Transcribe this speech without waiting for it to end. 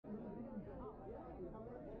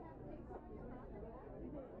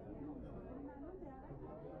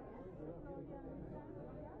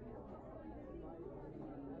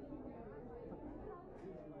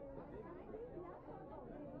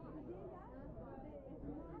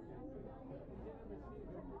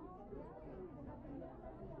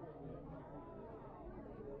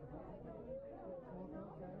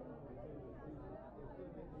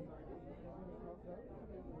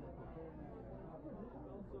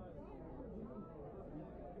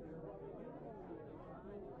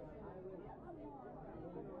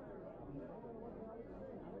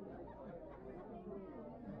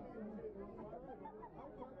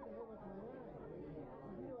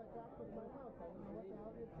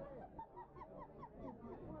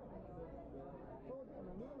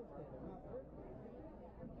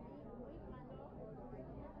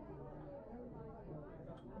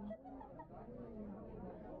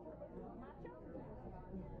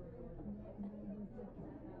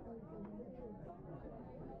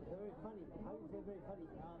Very funny. I would say very funny.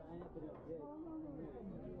 I have to know.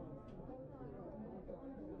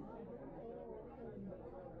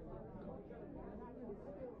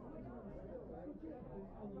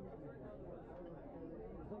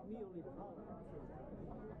 It's like me only taller.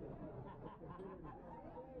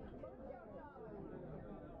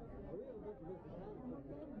 We have a bunch of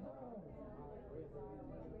Mr.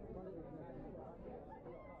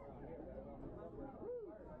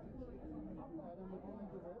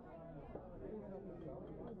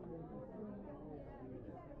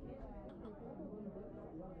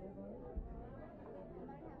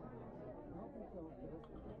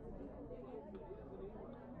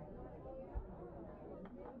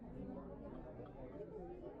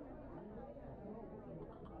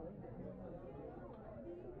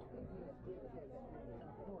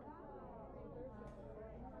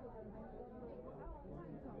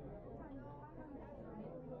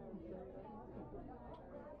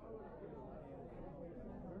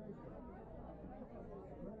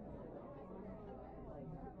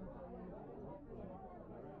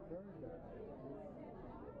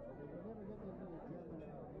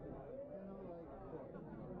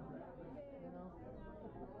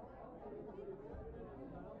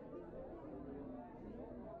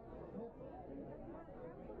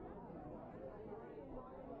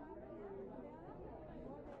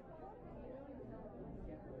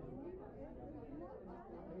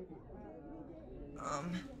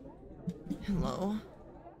 Hello?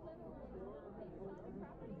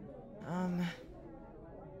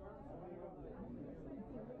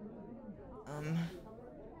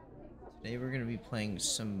 Today we're gonna be playing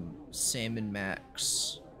some Sam and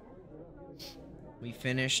Max. We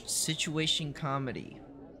finished Situation Comedy.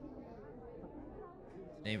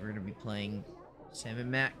 Today we're gonna be playing Sam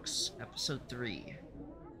and Max, Episode 3.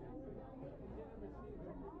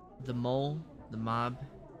 The Mole, the Mob,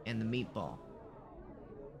 and the Meatball.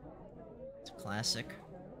 It's a classic.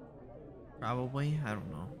 Probably, I don't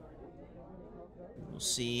know. We'll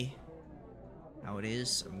see how it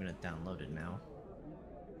is. I'm gonna download it now.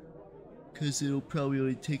 Cause it'll probably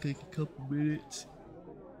only take like a couple minutes.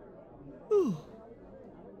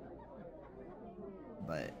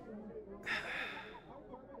 But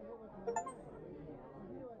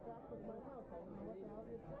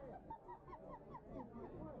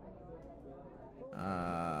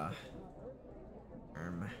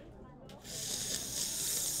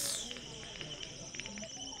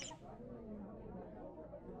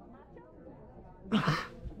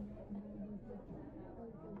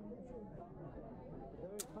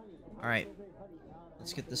Alright,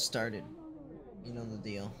 let's get this started. You know the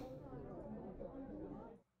deal.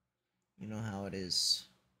 You know how it is.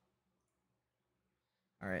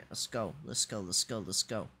 Alright, let's go. Let's go, let's go, let's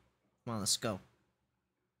go. Come on, let's go.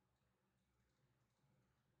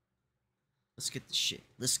 Let's get the shit.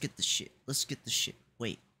 Let's get the shit. Let's get the shit.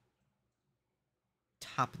 Wait.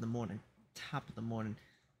 Top of the morning. Top of the morning.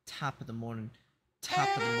 Top of the morning. Top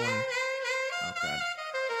of the morning. Oh god.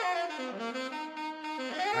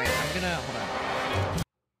 Alright, I'm gonna hold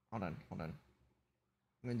on.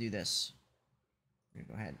 I'm gonna do this. I'm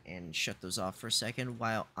gonna go ahead and shut those off for a second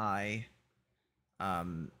while I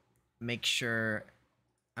make sure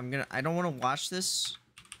I don't wanna watch this.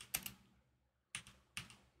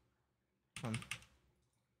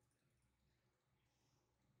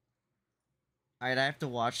 Alright, I have to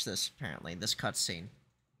watch this apparently, this cutscene.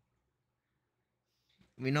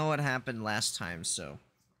 We know what happened last time, so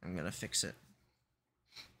I'm gonna fix it.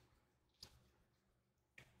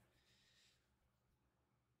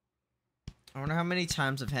 I wonder how many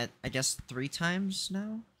times I've had, I guess 3 times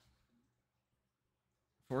now?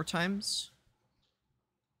 4 times?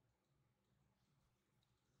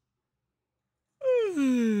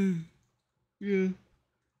 Yeah.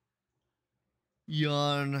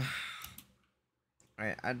 Yawn.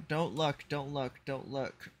 Alright, don't look.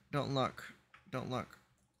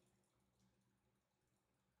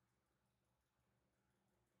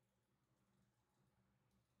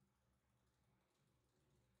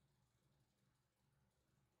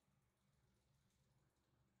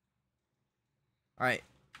 Alright.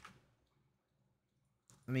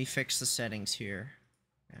 Let me fix the settings here.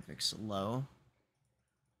 Graphics low.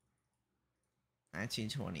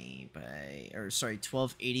 1920 by, or sorry,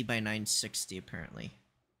 1280 by 960 apparently.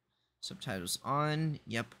 Subtitles on.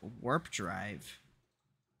 Yep, warp drive.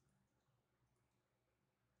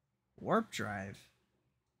 Warp drive.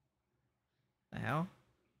 The hell?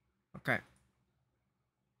 Okay.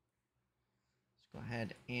 Let's go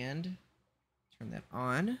ahead and turn that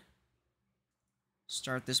on.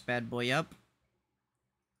 Start this bad boy up.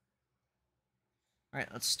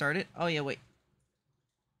 Alright, let's start it. Oh, yeah, wait.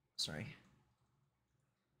 Sorry.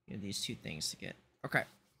 You have these two things to get. Okay. Let's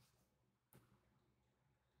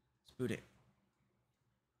boot it.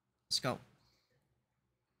 Let's go.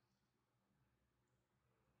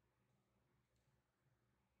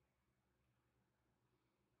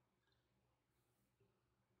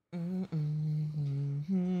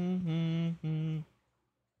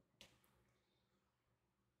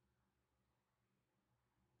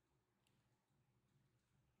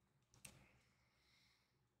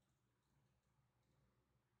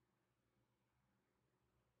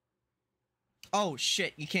 Oh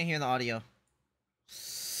shit, you can't hear the audio.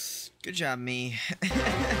 Good job, me. I'm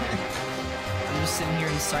just sitting here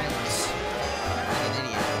in silence. Like an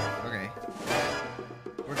idiot. Okay.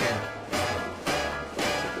 We're good.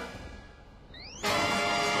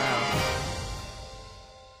 Wow.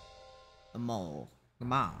 The mole, the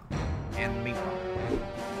mom, and the meatball.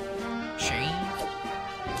 Shane?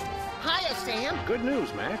 Hiya, Sam. Good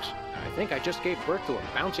news, Max. I think I just gave birth to a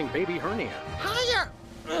bouncing baby hernia. Higher.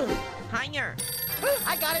 Higher.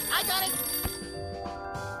 I got it. I got it.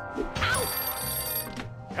 Ow!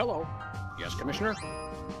 Hello. Yes, Commissioner?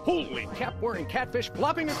 Holy cap-wearing catfish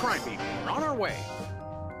flopping a crime beat. We're on our way.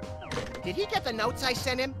 Did he get the notes I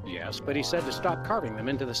sent him? Yes, but he said to stop carving them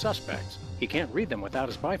into the suspects. He can't read them without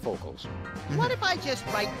his bifocals. What if I just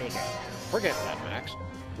write bigger? Forget that, Max.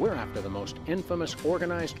 We're after the most infamous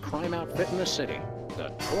organized crime outfit in the city. The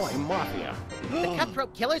Toy Mafia. The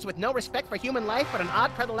cutthroat killers with no respect for human life but an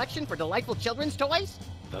odd predilection for delightful children's toys?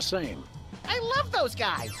 The same. I love those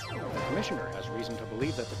guys! The Commissioner has reason to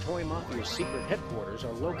believe that the Toy Mafia's secret headquarters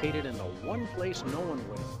are located in the one place no one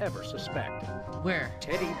would ever suspect. Where?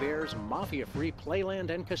 Teddy Bear's mafia-free playland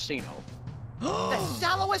and casino. The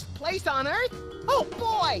shallowest place on Earth? Oh,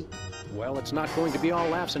 boy! Well, it's not going to be all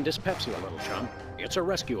laughs and dyspepsia, little chum. It's a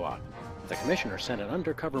rescue op. The Commissioner sent an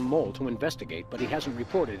undercover mole to investigate, but he hasn't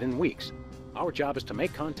reported in weeks. Our job is to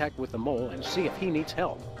make contact with the mole and see if he needs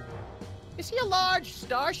help. Is he a large,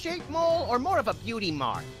 star-shaped mole or more of a beauty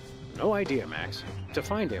mark? No idea, Max. To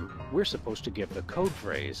find him, we're supposed to give the code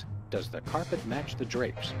phrase, "Does the carpet match the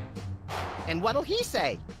drapes?" And what'll he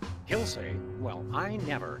say? He'll say, "Well, I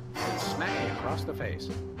never," and smack me across the face.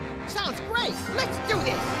 Sounds great! Let's do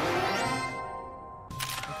this!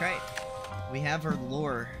 Okay. We have her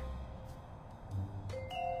lure.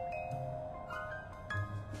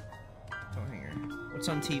 What's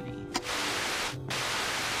on TV?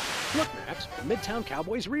 Look, Max, Midtown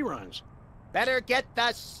Cowboys reruns. Better get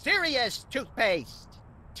the serious toothpaste!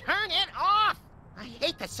 Turn it off! I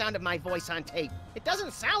hate the sound of my voice on tape. It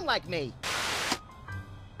doesn't sound like me.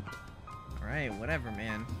 Alright, whatever,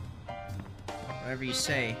 man. Whatever you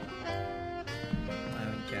say.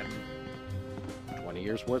 Filing cabinet. 20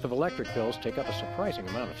 years worth of electric bills take up a surprising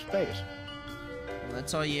amount of space. Well,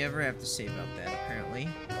 that's all you ever have to say about that, apparently.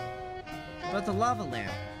 What about the lava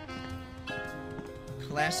lamp?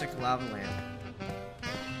 Classic lava lamp.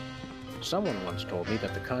 Someone once told me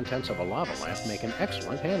that the contents of a lava lamp make an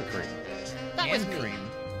excellent hand cream. That was Hand me. cream.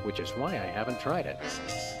 Which is why I haven't tried it.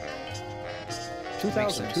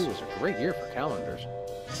 2002 was a great year for calendars.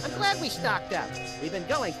 I'm glad we stocked up. We've been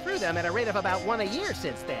going through them at a rate of about one a year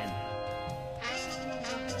since then.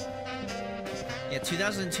 Yeah,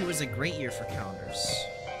 2002 was a great year for calendars.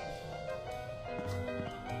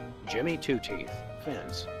 Jimmy Two-Teeth,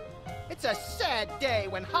 fence. It's a sad day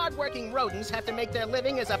when hard-working rodents have to make their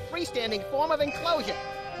living as a freestanding form of enclosure.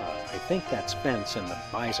 I think that's fence in the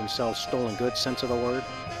buys and sells stolen goods sense of the word.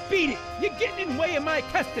 Beat it! You're getting in the way of my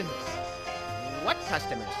customers! What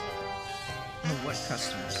customers? Oh, what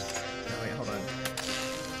customers? Oh, wait, hold on.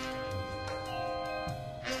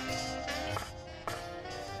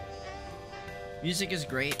 Music is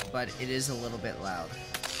great, but it is a little bit loud.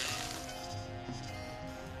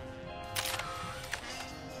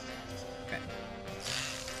 Okay.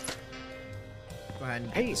 Go ahead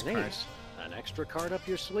and get Hey, this card. nice. An extra card up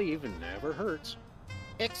your sleeve never hurts.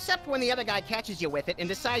 Except when the other guy catches you with it and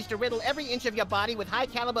decides to riddle every inch of your body with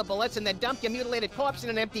high-caliber bullets and then dump your mutilated corpse in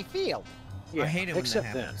an empty field. Yeah, I hate it when that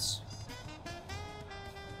except then. happens.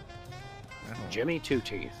 Jimmy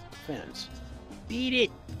Two-Teeth, fence. Beat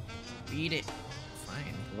it! Beat it.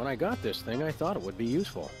 Fine. When I got this thing, I thought it would be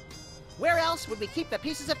useful. Where else would we keep the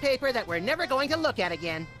pieces of paper that we're never going to look at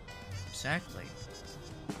again? Exactly.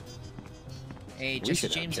 Hey, We Jesse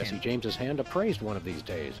should James have Jesse hand. James's hand appraised one of these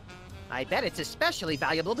days. I bet it's especially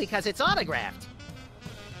valuable because it's autographed.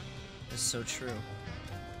 It's so true.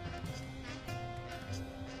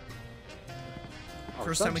 Our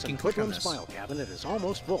First time we Thugs can and click on Hoodlums this. file cabinet is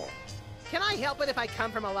almost full. Can I help it if I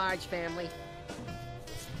come from a large family?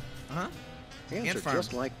 Huh? Ants Ant are farm.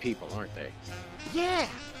 just like people, aren't they? Yeah,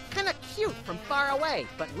 kind of cute from far away,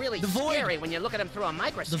 but really The void. scary when you look at them through a The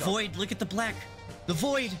microscope. void. Look at the black. The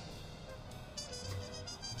void.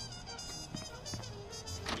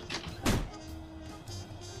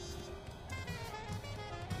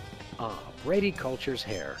 Ah, Brady Culture's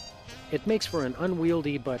hair. It makes for an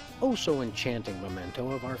unwieldy but oh so enchanting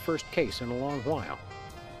memento of our first case in a long while.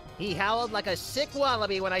 He howled like a sick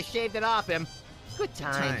wallaby when I shaved it off him. Good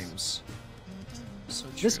times. Times. So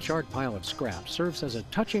true. This charred pile of scrap serves as a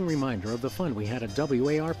touching reminder of the fun we had at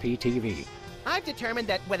WARP-TV. I've determined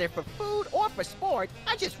that whether for food or for sport,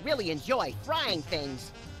 I just really enjoy frying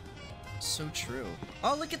things. So true.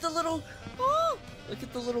 Oh, look at the little. Oh, look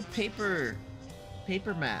at the little paper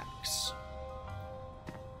max.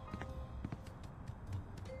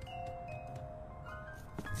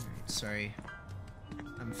 Alright, sorry.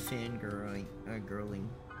 I'm fangirling. Girling.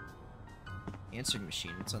 Answering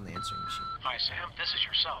machine. It's on the answering machine. Hi, Sam. This is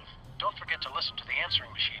yourself. Don't forget to listen to the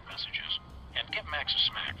answering machine messages. And give Max a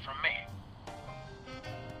smack from me.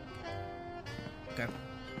 Okay.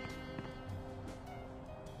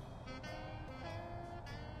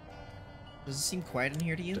 Does it seem quiet in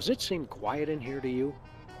here to you? Does it seem quiet in here to you?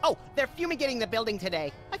 Oh, they're fumigating the building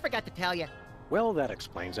today. I forgot to tell you. Well, that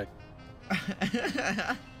explains it.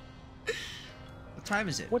 What time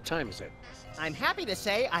is it? What time is it? I'm happy to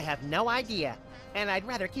say I have no idea, and I'd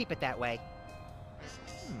rather keep it that way.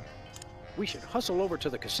 We should hustle over to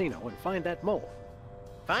the casino and find that mole.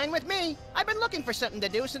 Fine with me. I've been looking for something to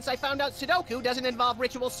do since I found out Sudoku doesn't involve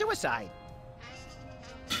ritual suicide.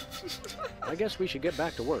 I guess we should get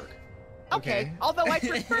back to work. Okay, although I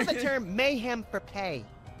prefer the term mayhem for pay.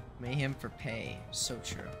 Mayhem for pay. So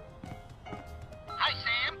true. Hi,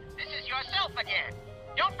 Sam. This is yourself again.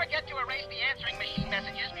 Don't forget to erase the answering machine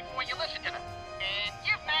messages before you listen to them. And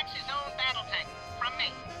give Max his own battle tank from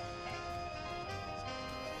me.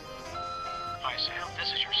 Hi, Sam.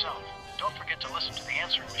 This is yourself. Don't forget to listen to the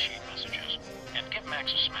answering machine messages. And give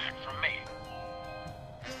Max a smack from me.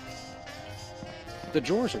 The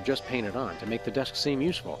drawers are just painted on to make the desk seem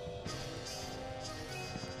useful.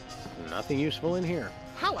 Nothing useful in here.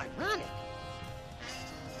 How ironic.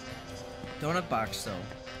 Donut box, though.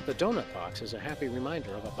 The donut box is a happy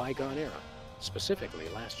reminder of a bygone era, specifically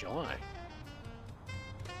last July.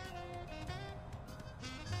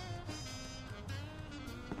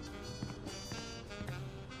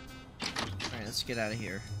 Alright, let's get out of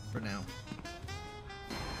here for now.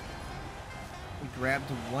 We grabbed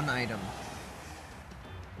one item.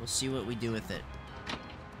 We'll see what we do with it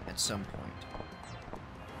at some point.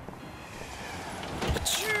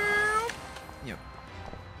 Yep.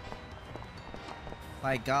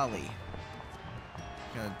 By golly.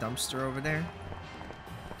 Got a dumpster over there.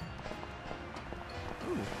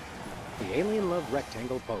 Ooh. The Alien Love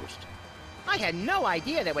Rectangle Post. I had no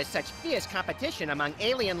idea there was such fierce competition among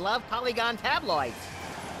alien love polygon tabloids.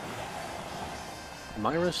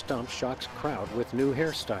 Myra Stump shocks crowd with new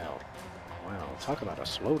hairstyle. Wow, talk about a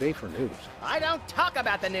slow day for news. I don't talk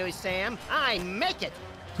about the news, Sam. I make it.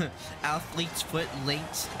 Athlete's foot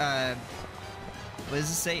linked, what does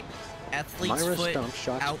it say? Athlete's Myra foot Stump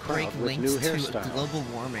shocks outbreak crowd with linked new to hairstyle. global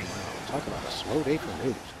warming. Wow, talk about a slow day for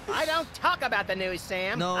news. I don't talk about the news,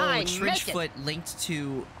 Sam. No, I trench make it. foot linked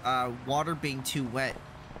to water being too wet.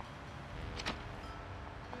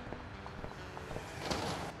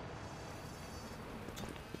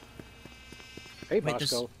 Hey, Wait,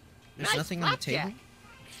 Bosco. There's Nice nothing on the flapjack. table?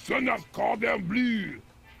 Son of Cordon Bleu!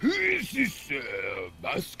 Who is this,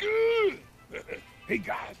 Bosco? Hey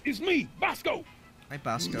guys, it's me, Bosco! Hi,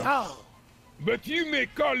 Bosco. Oh, But you may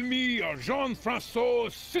call me Jean-François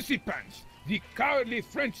Sissy-Pants, the cowardly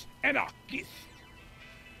French anarchist.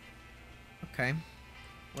 Okay.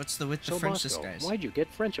 What's the with the So, French Bosco, disguise? why'd you get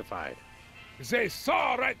Frenchified? They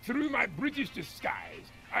saw right through my British disguise.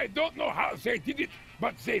 I don't know how they did it,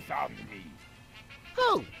 but they found me.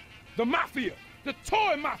 who? The mafia! The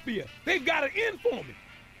toy mafia! They've got it in for me!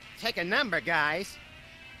 Take a number, guys.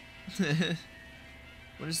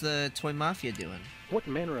 What is the toy mafia doing? What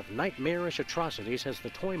manner of nightmarish atrocities has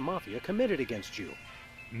the Toy Mafia committed against you?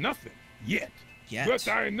 Nothing yet. Yet. But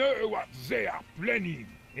I know what they are planning,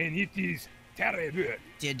 and it is terrible.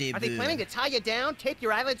 Are they planning to tie you down, tape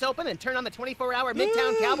your eyelids open, and turn on the 24-hour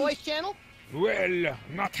Midtown Cowboys channel? Well,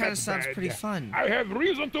 not Kinda that sounds bad. pretty fun. I have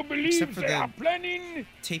reason to believe Except for they the are planning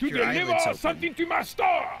tape to your deliver eyelids open. something to my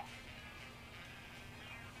store.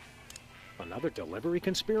 Another delivery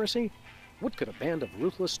conspiracy? What could a band of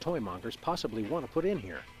ruthless toymongers possibly want to put in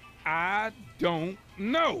here? I don't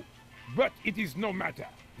know. But it is no matter.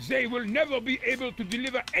 They will never be able to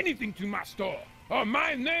deliver anything to my store. Or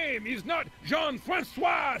my name is not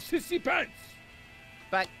Jean-Francois Sissy-Pants.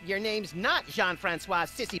 But your name's not Jean-Francois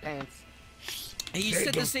Sissy-Pants. Hey, you They said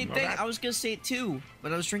the don't same know thing. that. I was gonna say it too,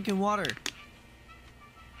 but I was drinking water.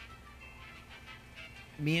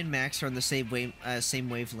 Me and Max are on the same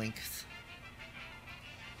wavelength.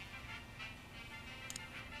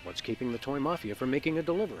 What's keeping the toy mafia from making a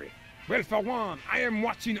delivery? Well, for one, I am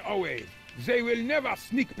watching always. They will never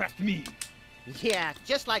sneak past me. Yeah,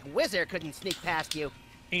 just like Whizzer couldn't sneak past you.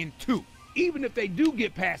 And two, even if they do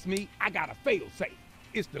get past me, I got a fail-safe.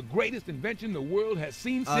 It's the greatest invention the world has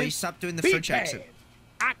seen Oh, you since stopped doing the beat French accent. pads.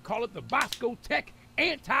 I call it the Bosco Tech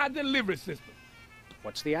anti-delivery system.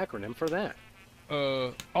 What's the acronym for that?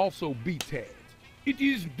 Also BTADS. It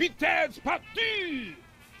is BTADS Party!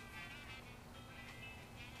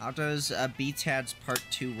 How does BTADS Part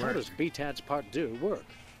 2 How work? does BTAD's Part 2 work?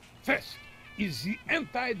 First is the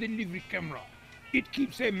anti-delivery camera. It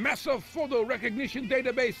keeps a massive photo recognition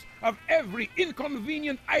database of every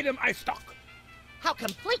inconvenient item I stock. How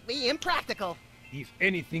completely impractical. If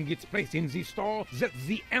anything gets placed in the store that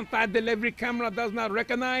the anti-delivery camera does not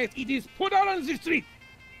recognize, it is put out on the street.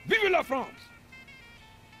 Vive la France!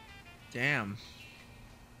 Damn.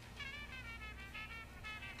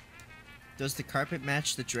 Does the carpet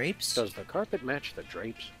match the drapes? Does the carpet match the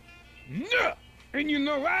drapes? No! And you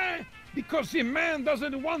know why? Because the man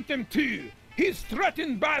doesn't want them to. He's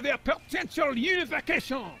threatened by their potential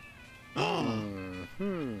unification.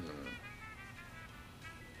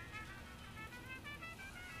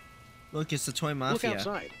 Look, it's the toy Look mafia.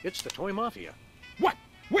 outside. It's the toy mafia. What?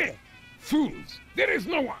 Where? Fools! There is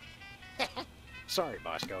no one! Sorry,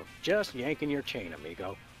 Bosco. Just yanking your chain,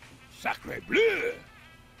 amigo. Sacre bleu!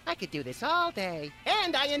 I could do this all day,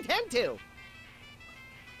 and I intend to.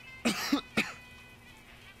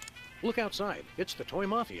 Look outside. It's the toy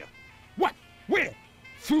mafia. What? Where?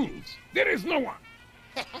 Fools! There is no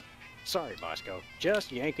one! Sorry, Bosco.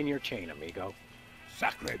 Just yanking your chain, amigo.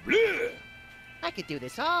 Sacre bleu! I could do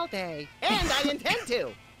this all day, and I intend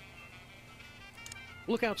to.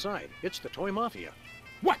 Look outside. It's the toy mafia.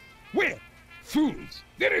 What? Where? Fools!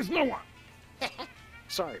 There is no one!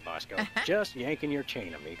 Sorry, Bosco. Just yanking your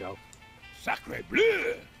chain, amigo. Sacre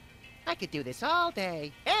bleu! I could do this all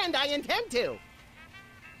day, and I intend to.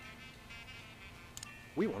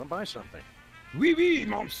 We want to buy something. Oui, oui,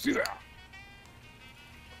 monsieur!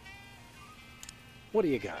 What do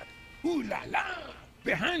you got? Ooh la la!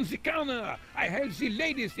 Behind the counter, I have the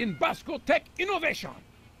latest in Bosco Tech innovation.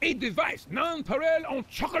 A device non-pareil en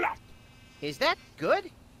chocolat. Is that good?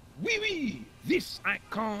 Oui, oui! This I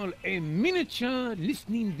call a miniature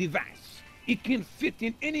listening device. It can fit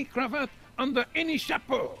in any cravat under any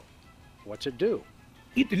chapeau. What's it do?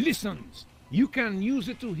 It listens. You can use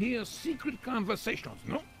it to hear secret conversations,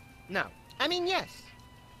 no? No. I mean, yes.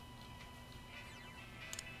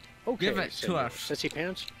 Okay, Give it to Senor us. Sissy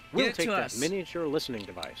Pants. Give We'll it take to that us. miniature listening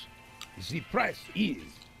device. The price is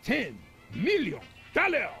 $10 million.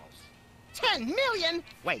 10 million?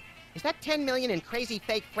 Wait, is that 10 million in crazy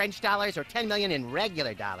fake French dollars or 10 million in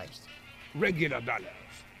regular dollars? Regular dollars.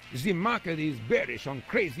 The market is bearish on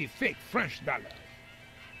crazy fake French dollars.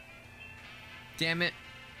 Damn it.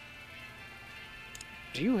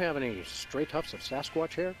 Do you have any stray tufts of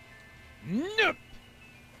Sasquatch hair? Nope!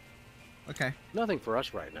 Okay. Nothing for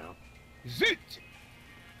us right now. Zit!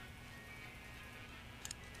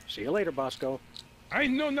 See you later, Bosco. I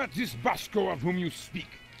know not this Bosco of whom you speak,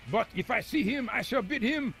 but if I see him, I shall bid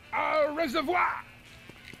him au reservoir.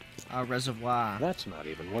 A reservoir. That's not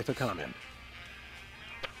even worth a comment.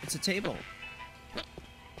 It's a table.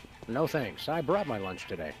 No thanks. I brought my lunch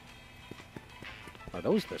today. Are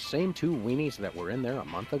those the same two weenies that were in there a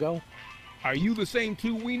month ago? Are you the same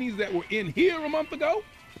two weenies that were in here a month ago?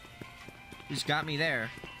 He's got me there.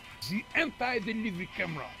 The anti-delivery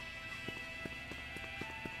camera.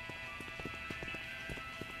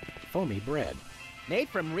 Foamy bread. Made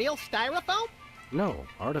from real styrofoam? No,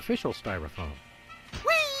 artificial styrofoam.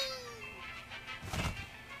 Whee!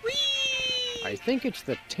 Whee! I think it's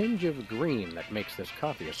the tinge of green that makes this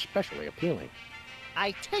coffee especially appealing.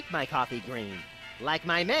 I take my coffee green, like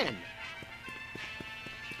my men.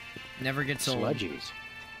 Never gets old. Sludgies.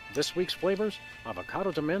 This week's flavors,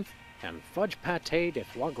 avocado de menthe and fudge pâté de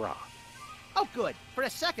foie gras. Oh, good. For a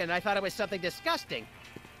second, I thought it was something disgusting.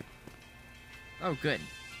 Oh, good.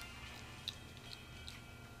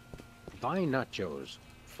 Buy nachos.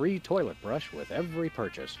 Free toilet brush with every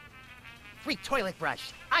purchase. Free toilet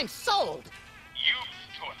brush. I'm sold.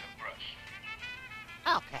 Use toilet brush.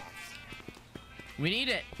 I'll pass. We need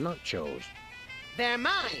it. Nachos. They're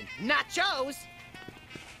mine, nachos.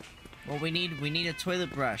 Well, we need a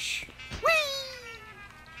toilet brush. Whee!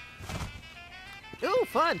 Ooh,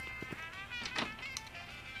 fun.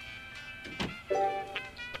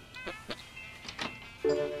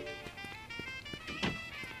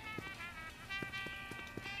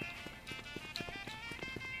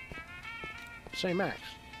 Say, Max,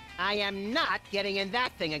 I am not getting in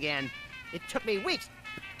that thing again. It took me weeks.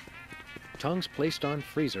 tongues placed on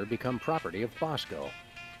freezer become property of Bosco.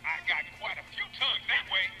 I got quite a few tongues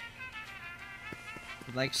that way.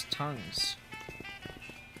 He likes tongues.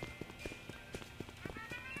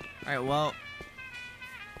 Alright, well.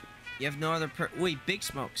 You have no other wait, Big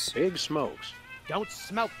Smokes. Big Smokes. Don't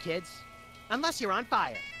smoke, kids. Unless you're on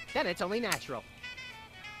fire. Then it's only natural.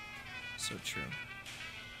 So true.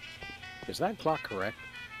 Is that clock correct?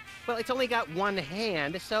 Well, it's only got one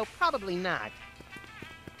hand, so probably not.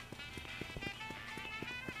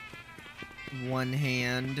 One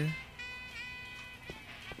hand.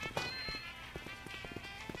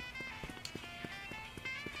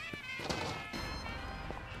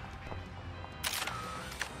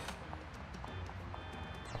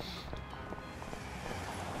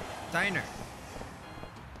 Diner.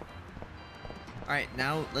 Alright,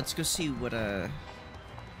 now let's go see what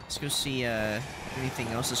let's go see if anything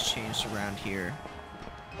else has changed around here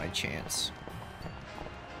by chance.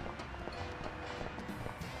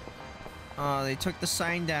 Oh, they took the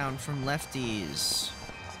sign down from lefties.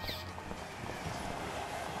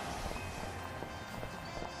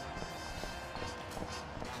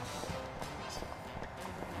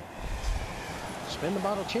 Spin the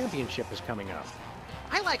Bottle Championship is coming up.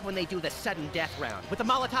 I like when they do the sudden death round with the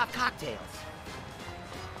Molotov cocktails.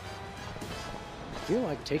 Feel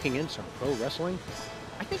like taking in some pro wrestling?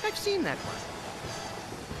 I think I've seen that one.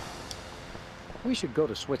 We should go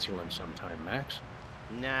to Switzerland sometime, Max.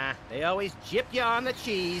 Nah, they always jip you on the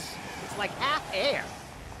cheese. It's like half air.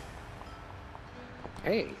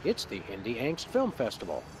 Hey, it's the Indie Angst Film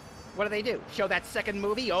Festival. What do? Show that second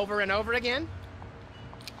movie over and over again?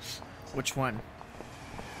 Which one?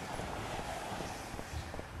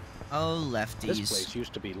 Oh, lefties. This place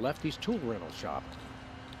used to be Lefty's tool rental shop.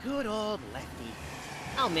 Good old Lefty.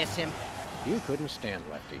 I'll miss him. You couldn't stand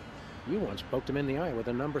Lefty. You once poked him in the eye with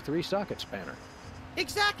a number 3 socket spanner.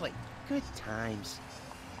 Exactly. Good times.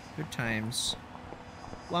 Good times.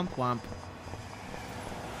 Womp womp.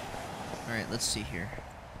 Alright, let's see here.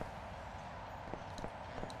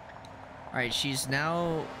 Alright, she's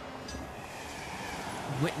now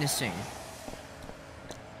witnessing.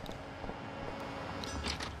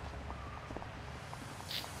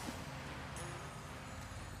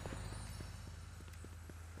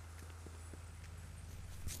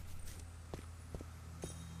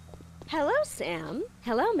 Hello, Sam.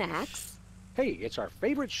 Hello, Max. Hey, it's our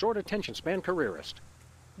favorite short attention span careerist.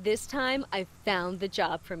 This time, I've found the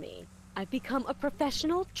job for me. I've become a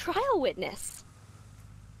professional trial witness.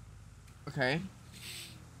 Okay.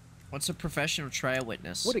 What's a professional trial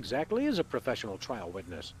witness? What exactly is a professional trial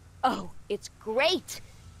witness? Oh, it's great!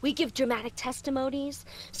 We give dramatic testimonies,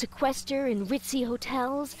 sequester in ritzy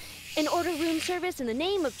hotels, and order room service in the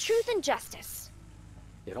name of truth and justice.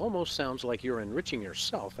 It almost sounds like you're enriching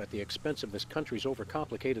yourself at the expense of this country's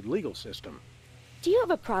overcomplicated legal system. Do you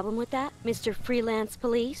have a problem with that, Mr. Freelance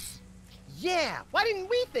Police? Yeah, why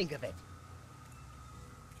didn't we think of it?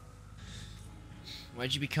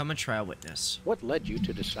 Why'd you become a trial witness? What led you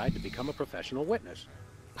to decide to become a professional witness?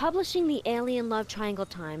 Publishing the Alien Love Triangle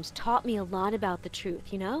Times taught me a lot about the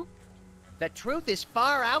truth, you know? The truth is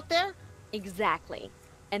far out there? Exactly.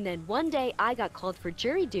 And then one day I got called for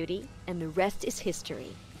jury duty, and the rest is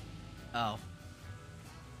history. Oh.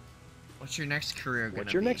 What's your next career gonna be?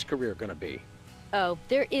 What's your next career gonna be? Oh,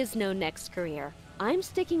 there is no next career. I'm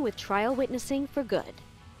sticking with trial witnessing for good.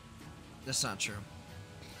 That's not true.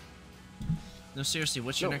 No, seriously,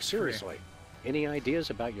 what's your next career? Seriously. Any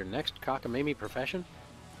ideas about your next cockamamie profession?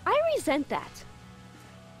 I resent that.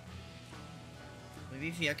 Maybe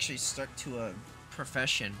if you actually stuck to a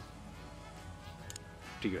profession.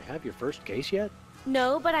 Do you have your first case yet?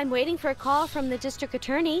 No, but I'm waiting for a call from the district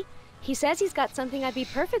attorney. He says he's got something I'd be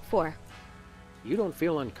perfect for. You don't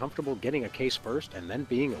feel uncomfortable getting a case first and then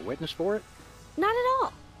being a witness for it? Not at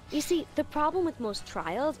all. You see, the problem with most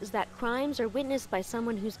trials is that crimes are witnessed by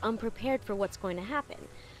someone who's unprepared for what's going to happen,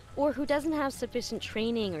 or who doesn't have sufficient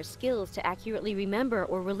training or skills to accurately remember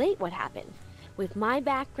or relate what happened. With my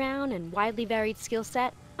background and widely varied skill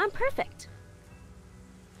set, I'm perfect.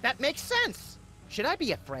 That makes sense. Should I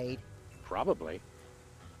be afraid? Probably.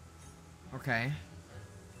 Okay.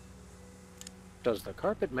 Does the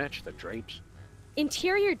carpet match the drapes?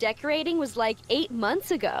 Interior decorating was like 8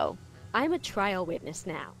 months ago. I'm a trial witness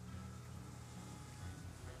now.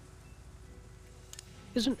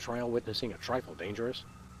 Isn't trial witnessing a trifle dangerous?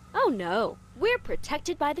 Oh no, we're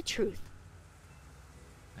protected by the truth.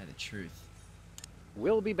 By the truth.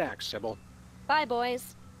 We'll be back, Sybil. Bye,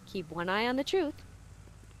 boys. Keep one eye on the truth.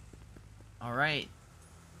 All right.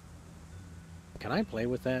 Can I play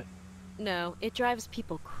with that? No, it drives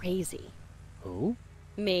people crazy. Who?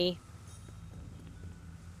 Me.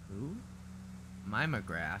 Ooh.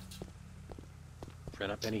 Mimograph.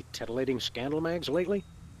 Print up any titillating scandal mags lately?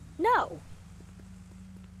 No.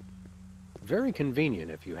 Very convenient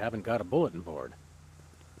if you haven't got a bulletin board.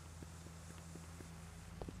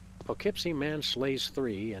 Poughkeepsie man slays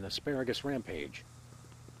 3 in asparagus rampage.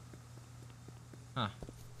 Huh.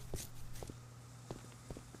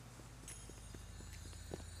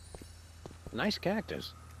 Nice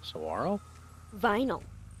cactus. Saguaro? Vinyl.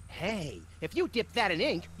 Hey, if you dip that in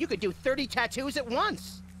ink, you could do 30 tattoos at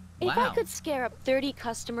once. If I Wow. could scare up 30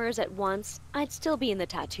 customers at once, I'd still be in the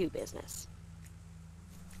tattoo business.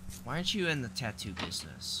 Why aren't you in the tattoo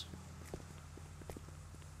business?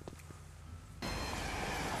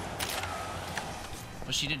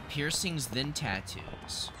 Well, she did piercings, then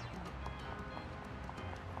tattoos.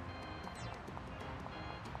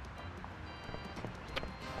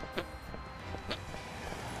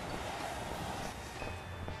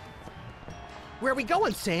 Where are we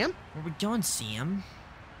going, Sam? Where we going, Sam?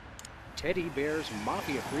 Teddy Bear's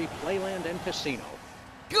mafia-free playland and casino.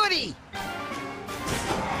 Goody!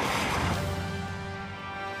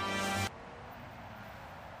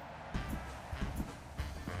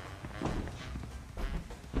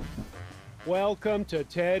 Welcome to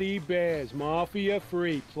Teddy Bear's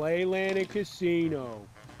Mafia-Free Playland and Casino.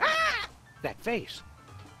 That face.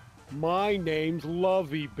 My name's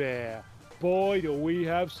Lovey Bear. Boy, do we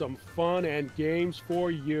have some fun and games for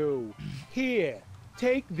you. Here,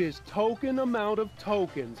 take this token amount of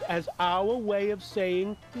tokens as our way of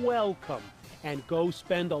saying welcome, and go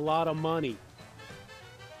spend a lot of money.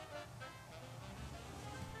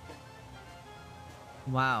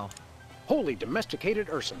 Wow. Holy domesticated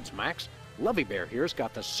Ursons, Max. Lovey Bear here's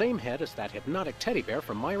got the same head as that hypnotic teddy bear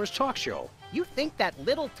from Myra's talk show. You think that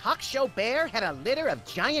little talk show bear had a litter of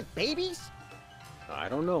giant babies? I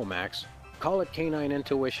don't know, Max. Call it canine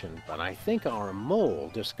intuition, but I think our mole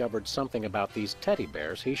discovered something about these teddy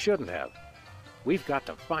bears he shouldn't have. We've got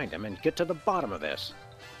to find him and get to the bottom of this.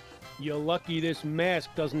 You're lucky this mask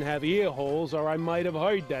doesn't have ear holes, or I might have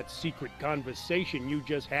heard that secret conversation you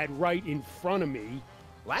just had right in front of me.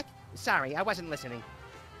 What? Sorry, I wasn't listening.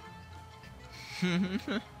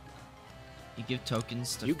 You give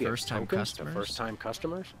tokens to You give first-time tokens to customers? first-time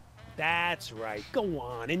customers? That's right. Go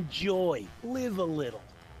on, enjoy. Live a little.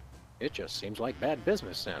 It just seems like bad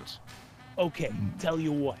business sense. Okay, tell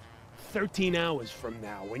you what. 13 hours from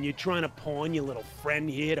now, when you're trying to pawn your little friend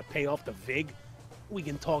here to pay off the VIG, we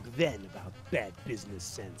can talk then about bad business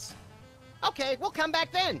sense. Okay, we'll come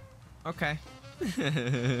back then. Okay.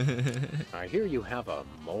 I hear you have a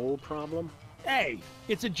mole problem? Hey,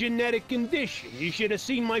 it's a genetic condition. You should have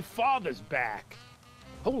seen my father's back.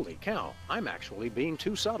 Holy cow, I'm actually being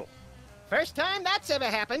too subtle. First time that's ever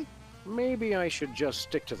happened. Maybe I should just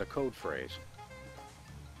stick to the code phrase.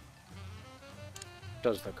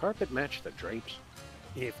 Does the carpet match the drapes?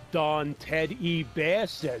 If Don Ted E. Bear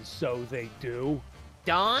says so, they do.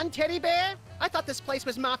 Don Teddy Bear? I thought this place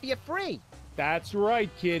was mafia-free. That's right,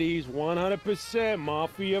 kiddies. 100%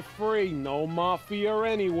 mafia-free. No mafia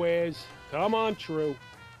anywheres. Come on, True.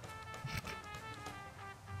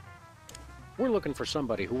 We're looking for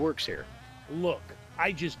somebody who works here. Look,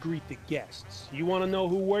 I just greet the guests. You want to know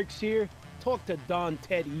who works here? Talk to Don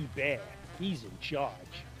Ted E. Bear. He's in charge.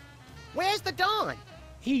 Where's the Don?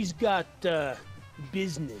 He's got,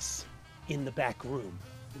 business in the back room.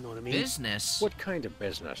 You know what I mean? Business? What kind of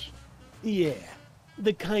business? Yeah,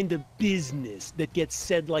 the kind of business that gets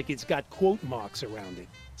said like it's got quote marks around it,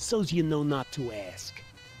 so's you know not to ask.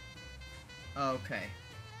 Okay.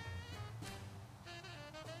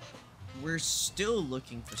 We're still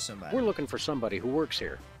looking for somebody. We're looking for somebody who works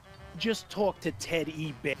here. Just talk to Ted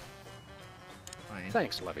E. Bear. Fine.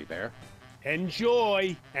 Thanks, Lovey Bear.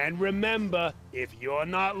 Enjoy, and remember, if you're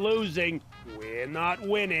not losing, we're not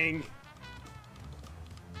winning.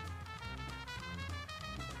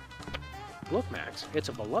 Look, Max, it's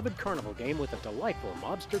a beloved carnival game with a delightful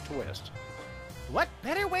mobster twist. What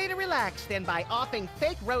better way to relax than by offing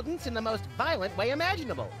fake rodents in the most violent way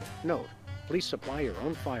imaginable? Note, please supply your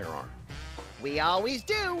own firearm. We always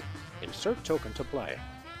do. Insert token to play.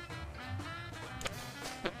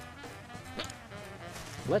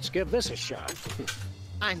 Let's give this a shot.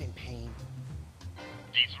 I'm in pain.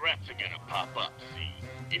 These rats are gonna pop up,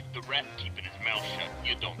 see? If the rat's keeping his mouth shut,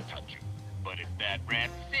 you don't touch him. But if that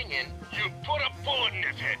rat's singing, you put a bullet in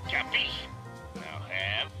his head, capiche? Now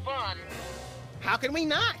have fun. How can we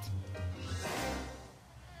not?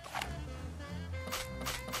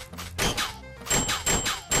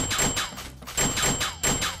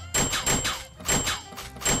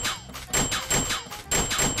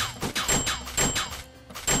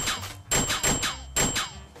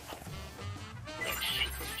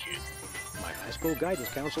 My high school guidance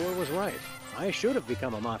counselor was right. I should have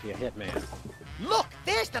become a mafia hitman. Look,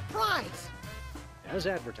 there's the prize. As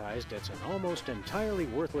advertised, it's an almost entirely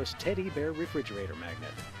worthless teddy bear refrigerator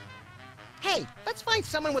magnet. Hey, let's find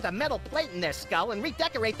someone with a metal plate in their skull and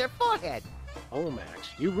redecorate their forehead. Oh, Max,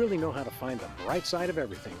 you really know how to find the bright side of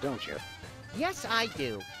everything, don't you? Yes, I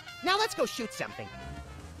do. Now let's go shoot something.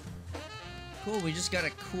 Cool, we just got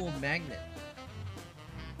a cool magnet.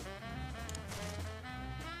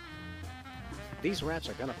 These rats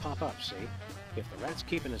are gonna pop up, see? If the rat's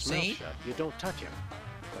keeping his mouth shut, you don't touch him.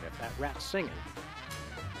 But if that rat's singing...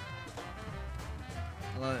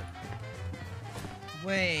 I love it.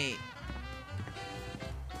 Wait.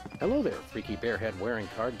 Hello there, freaky bear-head wearing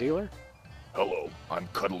card dealer. Hello, I'm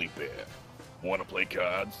Cuddly Bear. Wanna play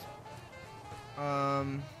cards?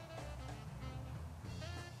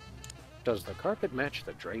 Does the carpet match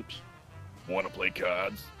the drapes? Wanna play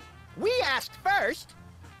cards? We asked first.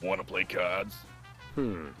 Wanna play cards?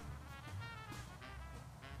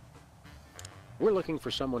 We're looking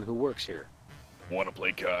for someone who works here. Wanna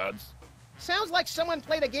play cards? Sounds like someone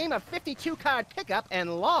played a game of 52-card pickup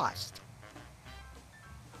and lost.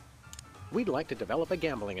 We'd like to develop a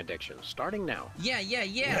gambling addiction, starting now. Yeah.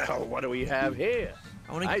 Now, what do we have here?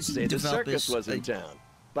 I'd say the circus was in town.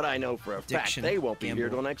 But I know for a fact they won't be here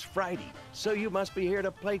till next Friday. So you must be here to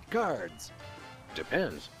play cards.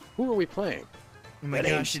 Depends. Who are we playing? Oh my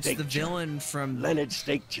gosh, it's the villain from... Leonard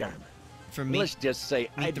Steak Charmer. From Let's just say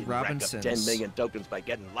I the didn't rack up Robinsons. 10 million tokens by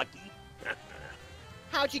getting lucky.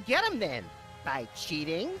 How'd you get him then? By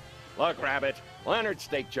cheating? Look, Rabbit, Leonard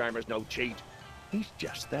Steak Charmer's no cheat. He's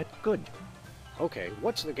just that good. Okay,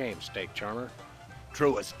 what's the game, Steak Charmer?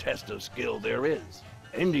 Truest test of skill there is.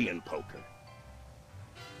 Indian poker.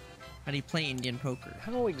 How do you play Indian poker?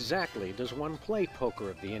 How exactly does one play poker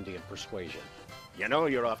of the Indian persuasion? You know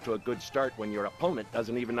you're off to a good start when your opponent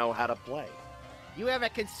doesn't even know how to play. You ever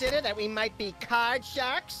consider that we might be card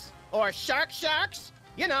sharks? Or sharks?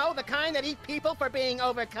 You know, the kind that eat people for being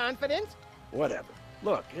overconfident? Whatever.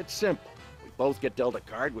 Look, it's simple. We both get dealt a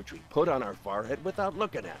card which we put on our forehead without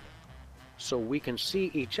looking at it. So we can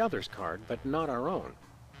see each other's card, but not our own.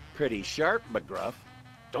 Pretty sharp, McGruff.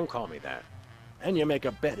 Don't call me that. And you make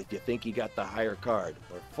a bet if you think you got the higher card,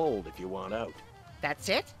 or fold if you want out. That's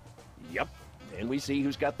it? Yep. Then we see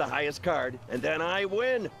who's got the highest card, and then I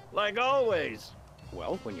win, like always.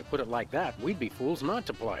 Well, when you put it like that, we'd be fools not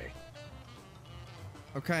to play.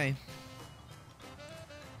 Okay.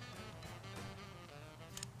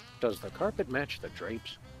 Does the carpet match the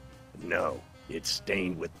drapes? No, it's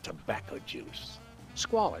stained with tobacco juice.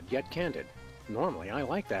 Squalid, yet candid. Normally, I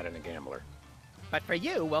like that in a gambler. But for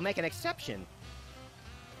you, we'll make an exception.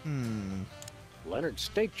 Leonard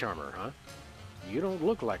Steak Charmer, huh? You don't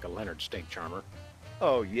look like a Leonard Steak Charmer.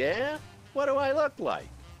 Oh, yeah? What do I look like?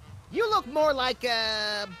 You look more like,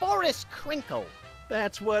 Boris Crinkle.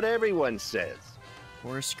 That's what everyone says.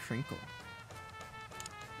 Boris Crinkle.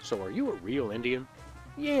 So are you a real Indian?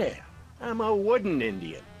 Yeah, I'm a wooden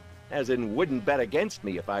Indian. As in, wouldn't bet against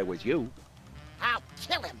me if I was you. I'll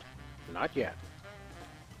kill him. Not yet.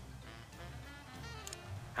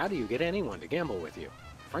 How do you get anyone to gamble with you?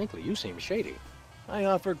 Frankly, you seem shady. I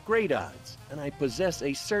offer great odds, and I possess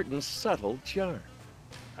a certain subtle charm.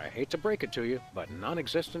 I hate to break it to you, but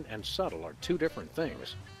non-existent and subtle are two different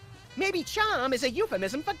things. Maybe charm is a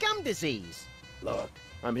euphemism for gum disease. Look,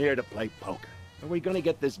 I'm here to play poker. Are we gonna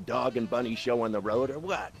get this dog and bunny show on the road, or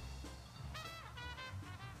what?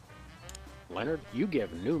 Leonard, you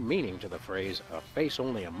give new meaning to the phrase, a face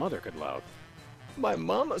only a mother could love. My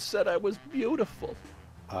mama said I was beautiful.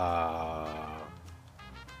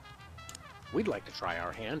 We'd like to try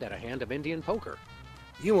our hand at a hand of Indian poker.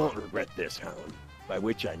 You won't regret this, Hound. By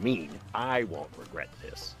which I mean, I won't regret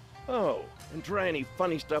this. Oh, and try any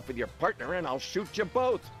funny stuff with your partner and I'll shoot you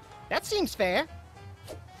both. That seems fair.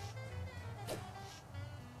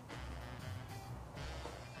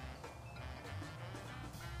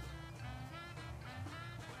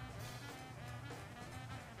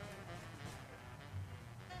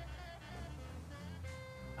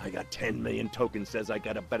 I got 10 million tokens says I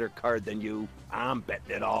got a better card than you. I'm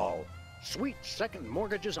betting it all. Sweet second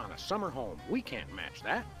mortgages on a summer home. We can't match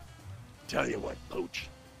that. Tell you what, Pooch.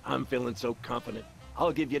 I'm feeling so confident,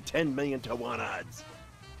 I'll give you 10 million to 1 odds.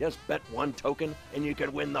 Just bet 1 token, and you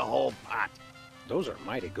could win the whole pot. Those are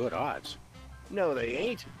mighty good odds. No, they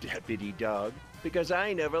ain't, Deputy Dog, because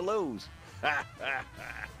I never lose. Ha ha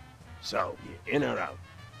ha. So, you in or out?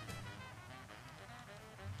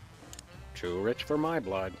 Too rich for my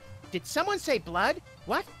blood. Did someone say blood?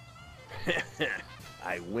 What?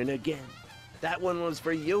 I win again. That one was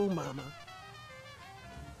for you, Mama.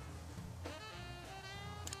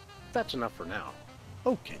 That's enough for now.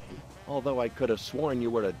 Okay. Although I could have sworn you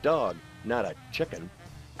were a dog, not a chicken.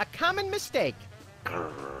 A common mistake.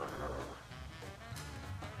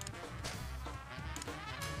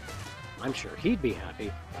 I'm sure he'd be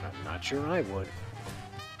happy, but I'm not sure I would.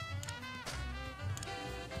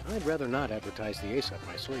 I'd rather not advertise the ace up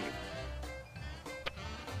my sleeve.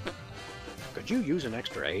 Could you use an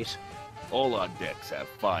extra ace? All our decks have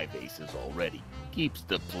 5 aces already. Keeps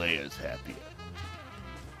the players happier.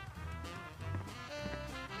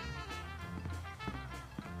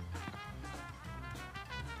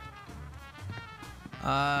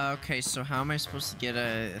 Okay, so how am I supposed to get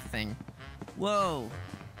a thing? Whoa!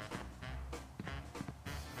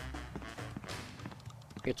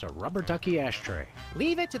 It's a rubber ducky ashtray.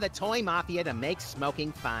 Leave it to the toy mafia to make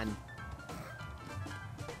smoking fun.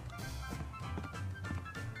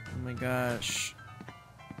 Oh my gosh.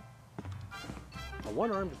 A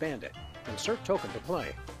one-armed bandit. Insert token to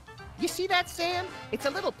play. You see that, Sam? It's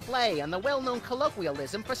a little play on the well-known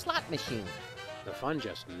colloquialism for slot machine. The fun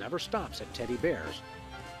just never stops at teddy bears.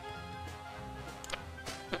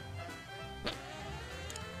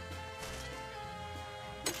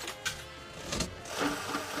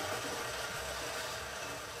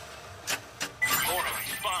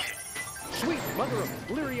 Sweet mother of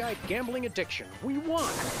bleary-eyed gambling addiction, we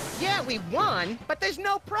won! Yeah, we won, but there's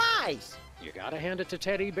no prize! You gotta hand it to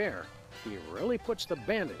Teddy Bear. He really puts the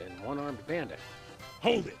bandit in one-armed bandit.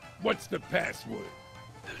 Hold it. What's the password?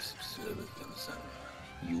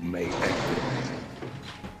 You may enter.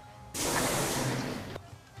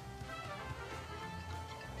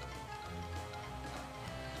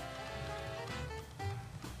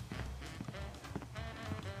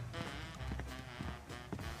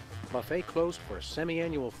 Buffet closed for a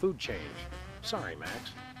semi-annual food change. Sorry, Max.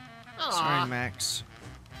 Sorry, Max.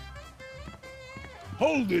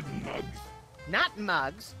 Hold it, Muggs. Not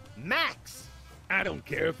Muggs, Max. I don't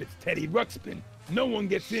care if it's Teddy Ruxpin. No one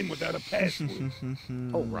gets in without a password.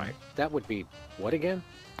 Oh, right. That would be what again?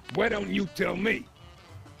 Why don't you tell me?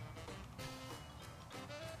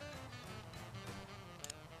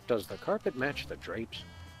 Does the carpet match the drapes?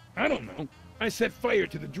 I don't know. I set fire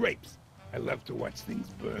to the drapes. I love to watch things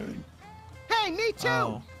burn. Hey, me too!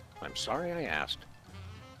 Oh, I'm sorry I asked.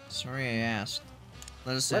 sorry I asked.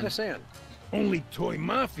 Let us Let in. us in. Only Toy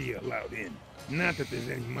Mafia allowed in. Not that there's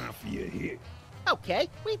any Mafia here. Okay,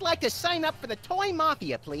 we'd like to sign up for the toy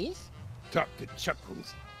mafia, please. Talk to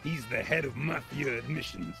Chuckles. He's the head of Mafia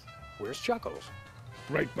admissions. Where's Chuckles?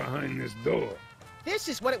 Right behind this door. This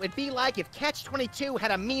is what it would be like if Catch-22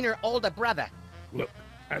 had a meaner older brother. Look,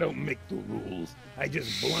 I don't make the rules. I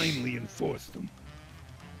just blindly enforce them.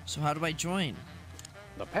 So how do I join?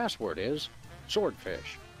 The password is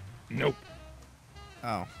swordfish. Nope.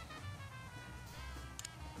 Oh.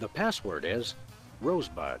 The password is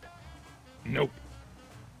rosebud. Nope.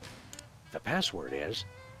 The password is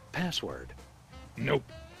password. Nope.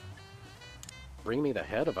 Bring me the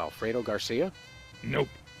head of Alfredo Garcia? Nope.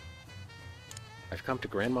 I've come to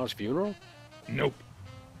Grandma's funeral? Nope.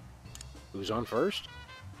 Who's on first?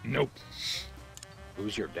 Nope.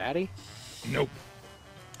 Who's your daddy? Nope.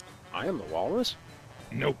 I am the walrus?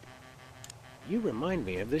 Nope. You remind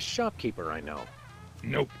me of this shopkeeper I know.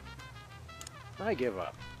 Nope. I give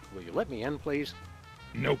up. Will you let me in, please?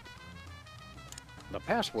 Nope. The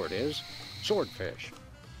password is swordfish.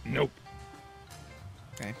 Nope.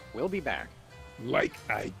 Okay. We'll be back. Like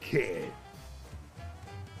I care.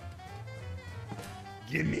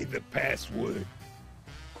 Give me the password.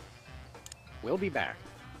 We'll be back.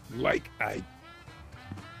 Like I...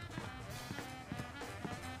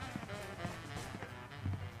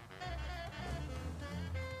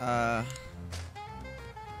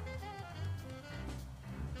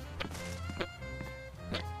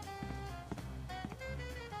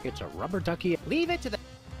 It's a rubber ducky. Leave it to the...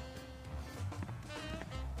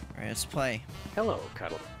 Alright, let's play. Hello,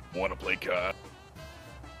 Cuddle. Wanna play card?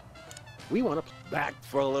 We want to Back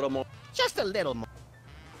for a little more. Just a little more.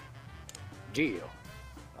 deal.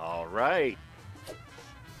 All right.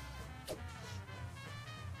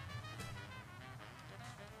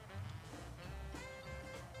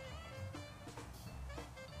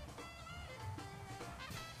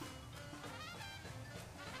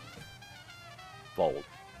 fold.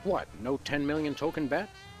 What, no 10 million token bet?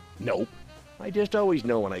 Nope. I just always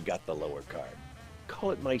know when I got the lower card.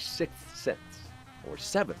 Call it my sixth sense. Or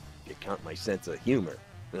seventh, if you count my sense of humor.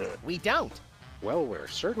 We don't. Well, we're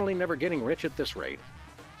certainly never getting rich at this rate.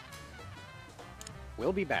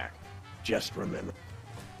 We'll be back. Just remember.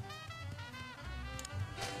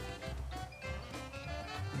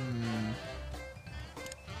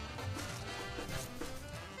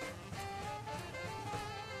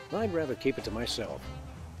 I'd rather keep it to myself.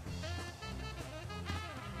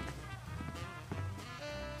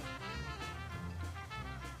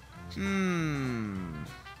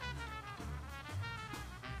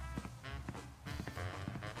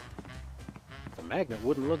 The magnet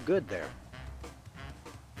wouldn't look good there.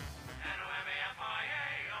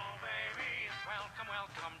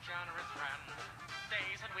 Welcome, generous friend.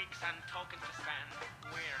 Days and weeks and tokens to spend.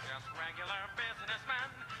 We're just regular businessmen,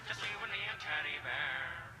 just you and me and Teddy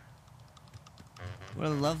Bear. What a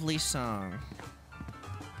lovely song.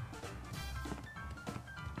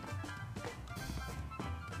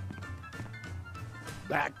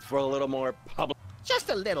 Back for a little more public. Just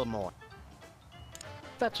a little more.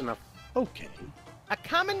 That's enough. Okay. A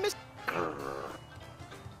common mis...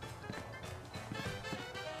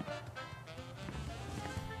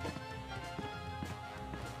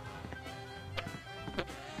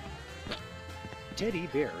 Teddy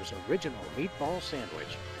Bear's original meatball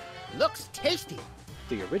sandwich. Looks tasty.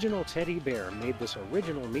 The original Teddy Bear made this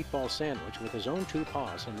original meatball sandwich with his own two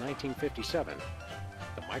paws in 1957.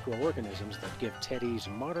 The microorganisms that give Teddy's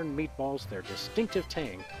modern meatballs their distinctive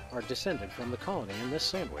tang are descended from the colony in this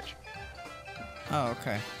sandwich. Oh,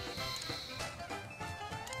 okay.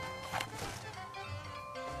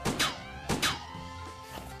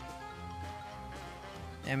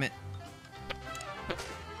 Damn it.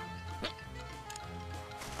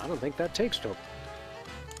 I don't think that takes token.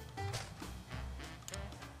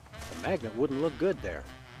 The magnet wouldn't look good there.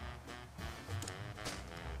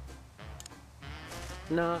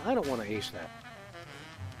 Nah, I don't want to ace that.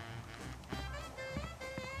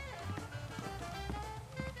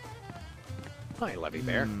 Hi, Levy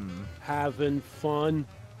Bear. Having fun?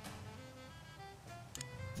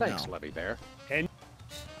 Thanks, No. Levy Bear. And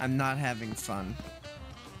I'm not having fun.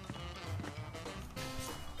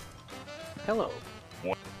 Hello.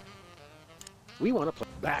 What? We want to play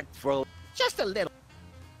Back for... Just a little.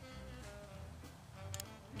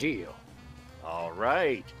 deal. All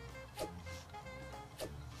right.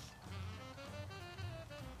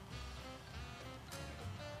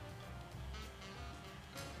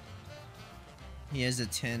 He has a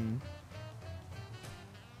 10.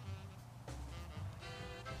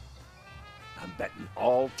 I'm betting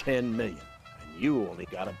all 10 million, and you only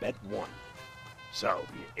gotta bet one. So,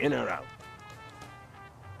 you in or out?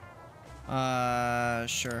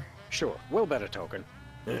 Sure. Sure, we'll bet a token.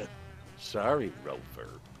 Sorry, Rover.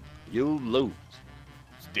 You lose.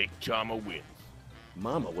 Stick Charmer wins.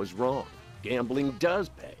 Mama was wrong. Gambling does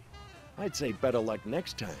pay. I'd say better luck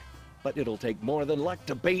next time, but it'll take more than luck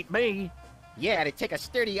to beat me. Yeah, it'd take a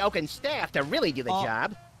sturdy oaken staff to really do the Oh.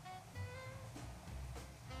 job.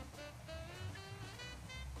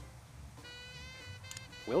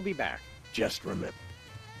 We'll be back. Just remember.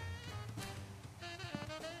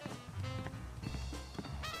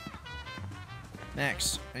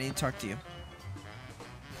 Max, I need to talk to you.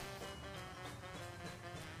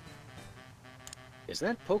 Is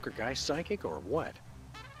that poker guy psychic or what?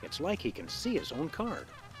 It's like he can see his own card.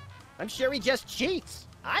 I'm sure he just cheats.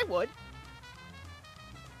 I would.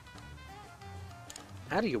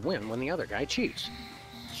 How do you win when the other guy cheats?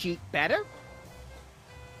 Cheat better?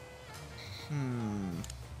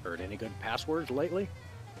 Heard any good passwords lately?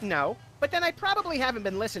 No, but then I probably haven't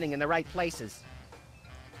been listening in the right places.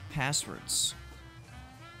 Passwords.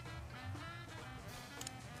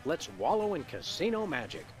 Let's wallow in casino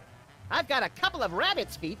magic. I've got a couple of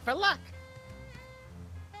rabbit's feet for luck.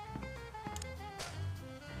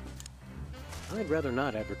 I'd rather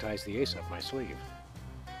not advertise the ace up my sleeve.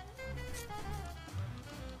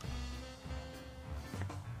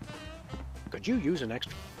 Could you use an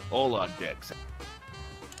extra? All on deck.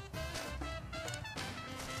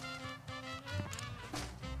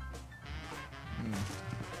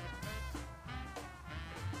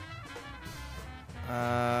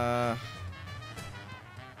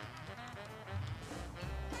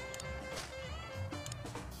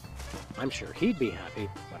 I'm sure he'd be happy,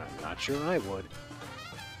 but I'm not sure I would.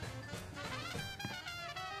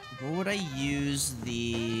 What would I use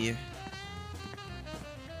the...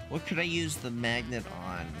 What could I use the magnet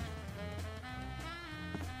on?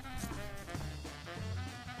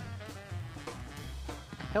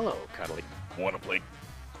 Hello, Cuddly. Wanna play?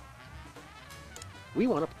 We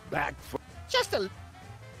want to back for Just a...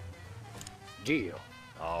 deal.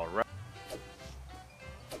 All right.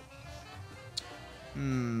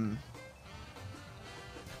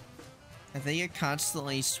 I think it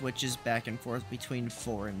constantly switches back and forth between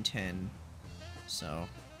 4 and 10. So.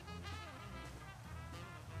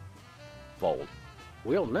 Fold.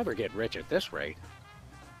 We'll never get rich at this rate.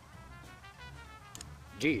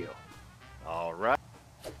 Deal. All right.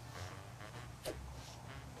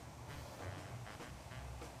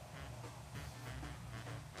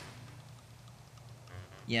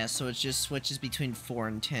 Yeah, so it just switches between 4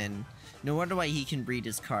 and 10. No wonder why he can read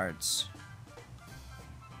his cards.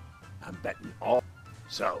 I'm betting all.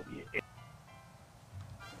 So,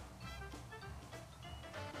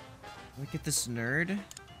 Look at this nerd.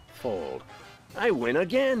 fold. I win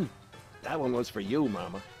again. That one was for you,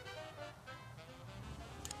 Mama.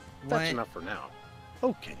 That's What? enough for now.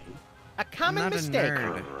 Okay. A common I'm not mistake. a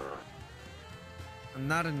nerd. I'm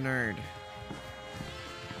not a nerd.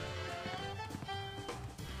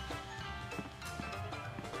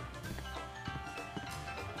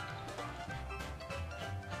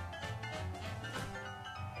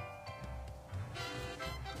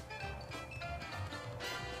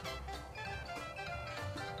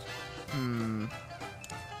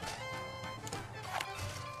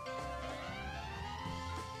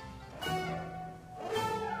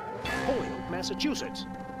 Holyoke, Massachusetts.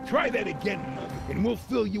 Try that again, and we'll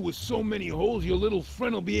fill you with so many holes your little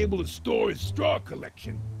friend will be able to store his straw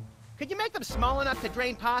collection. Could you make them small enough to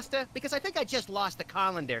drain pasta? Because I think I just lost the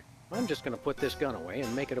colander. I'm just gonna put this gun away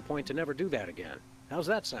and make it a point to never do that again. How's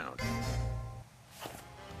that sound?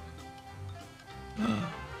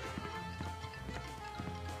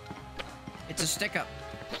 It's a stick-up.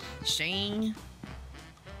 Shane.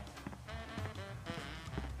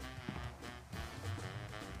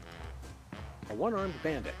 A one-armed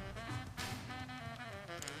bandit.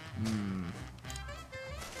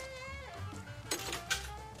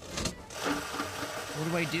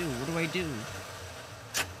 What do I do? What do I do?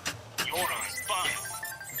 You're on fire.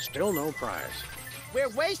 Still no prize. We're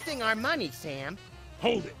wasting our money, Sam.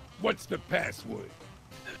 Hold it. What's the password?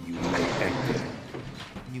 You may enter.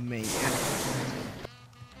 You may.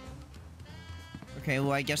 Okay,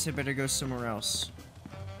 well, I guess I better go somewhere else.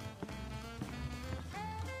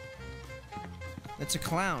 That's a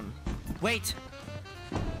clown. Wait!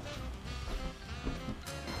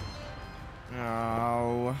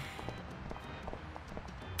 Oh.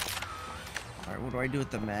 Alright, what do I do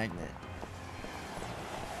with the magnet?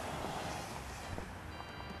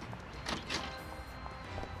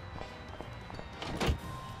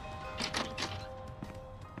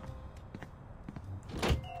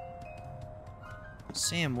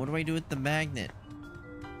 Sam, what do I do with the magnet?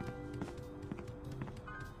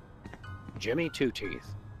 Jimmy Two Teeth.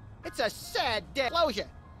 It's a sad day. Closure.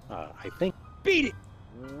 I think. Beat it!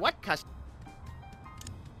 What customer?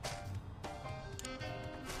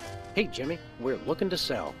 Hey, Jimmy, we're looking to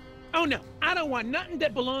sell. Oh no, I don't want nothing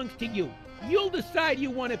that belongs to you. You'll decide you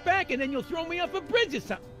want it back and then you'll throw me off a bridge or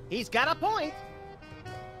something. He's got a point.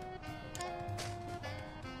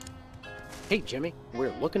 Hey, Jimmy,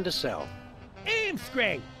 we're looking to sell.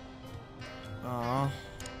 Amscray. Aw.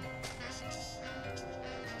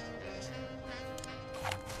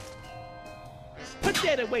 Put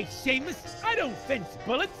that away, Seamus. I don't fence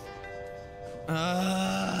bullets.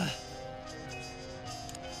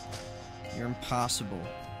 You're impossible.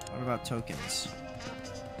 What about tokens?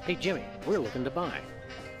 Hey, Jimmy, we're looking to buy.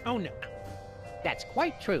 Oh no. That's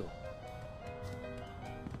quite true.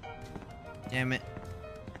 Damn it.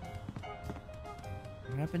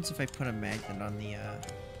 What happens if I put a magnet on the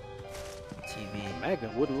TV? The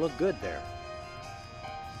magnet wouldn't look good there.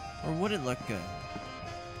 Or would it look good?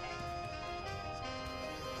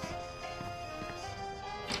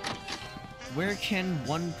 Where can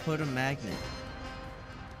one put a magnet?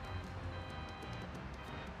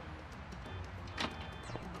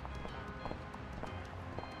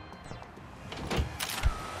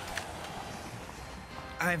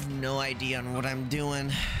 I have no idea on what I'm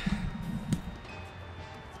doing.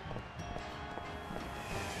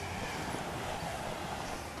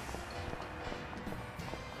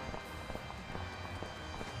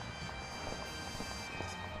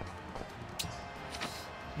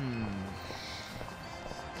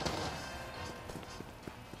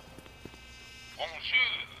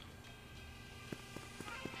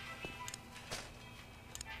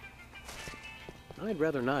 I'd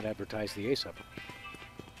rather not advertise the ace up.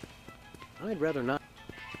 I'd rather not.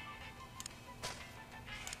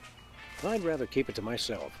 I'd rather keep it to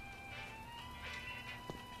myself.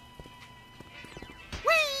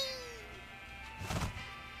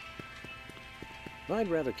 I'd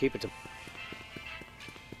rather keep it to...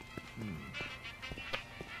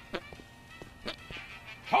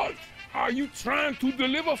 Halt! Are you trying to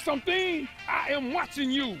deliver something? I am watching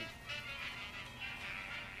you.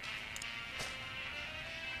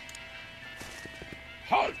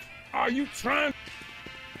 Halt! Are you trying...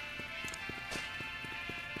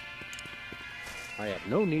 I have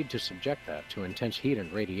no need to subject that to intense heat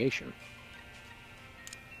and radiation.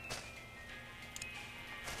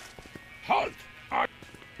 Halt!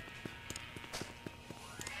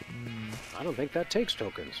 I don't think that takes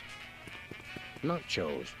tokens.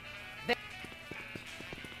 Nachos.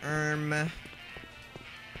 Oh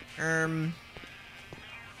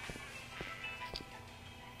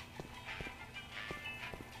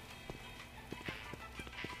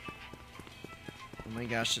my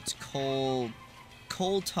gosh, it's cold.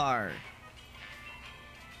 Coal tar.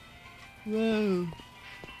 Whoa.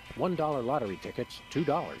 $1 lottery tickets,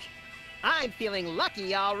 $2. I'm feeling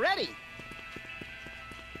lucky already.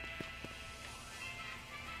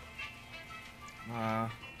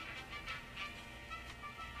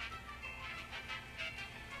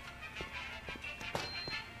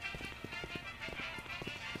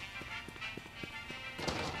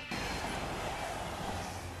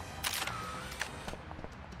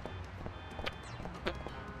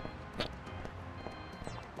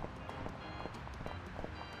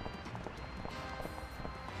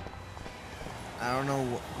 I don't know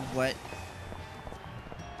what...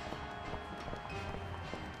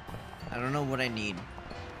 I don't know what I need.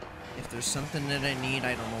 If there's something that I need,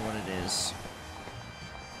 I don't know what it is.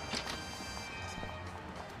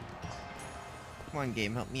 Come on,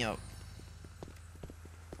 game, help me out.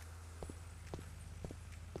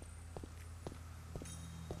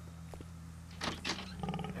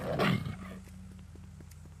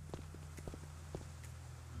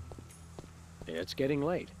 It's getting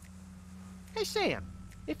late. Hey, Sam,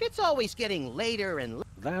 if it's always getting later and later...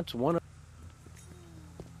 That's one of...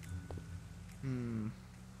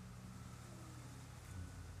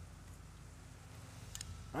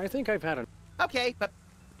 I think I've had an... Okay, but...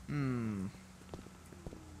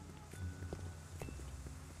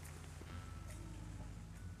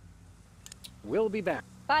 We'll be back.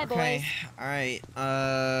 Bye, Okay, boys. alright,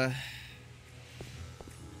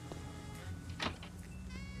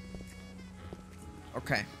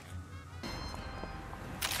 okay.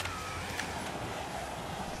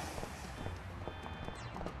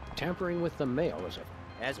 Tampering with the mail is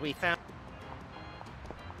a... As we found...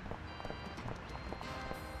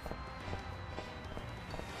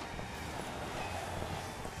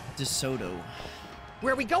 DeSoto.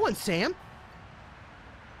 Where are we going, Sam?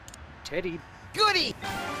 Teddy. Goody!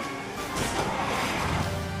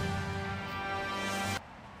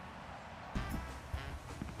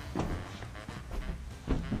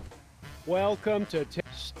 Welcome to...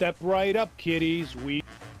 Step right up, kiddies.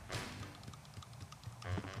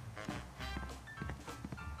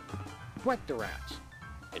 Wet the rats.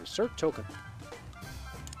 Insert token.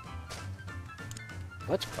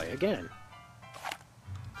 Let's play again.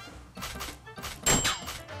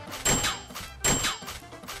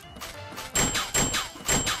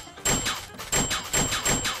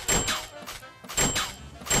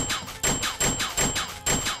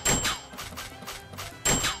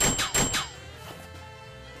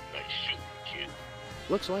 Nice shooting, kid.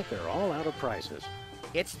 Looks like they're all out of prizes.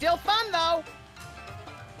 It's still fun, though!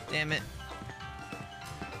 Damn it.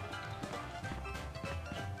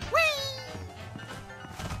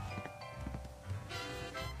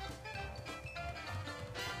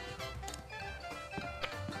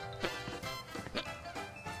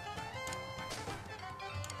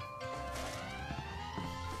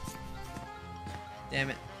 Damn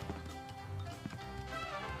it.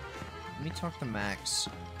 Let me talk to Max.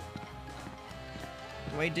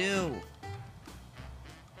 What do I do?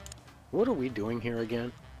 What are we doing here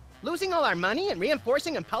again? Losing all our money and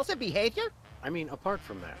reinforcing impulsive behavior? I mean, apart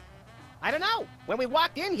from that. I don't know. When we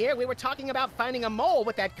walked in here, we were talking about finding a mole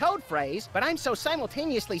with that code phrase, but I'm so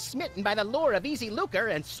simultaneously smitten by the lure of easy lucre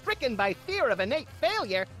and stricken by fear of innate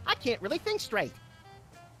failure, I can't really think straight.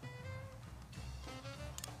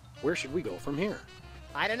 Where should we go from here?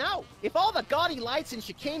 I don't know. If all the gaudy lights and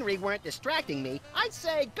chicanery weren't distracting me, I'd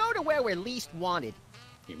say go to where we're least wanted.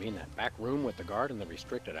 You mean that back room with the guard and the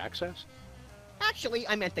restricted access? Actually,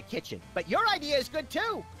 I meant the kitchen, but your idea is good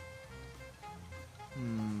too.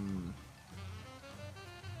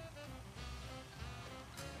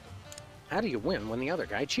 How do you win when the other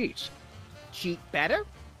guy cheats? Cheat better?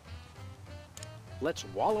 Let's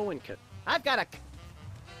wallow in I've got a...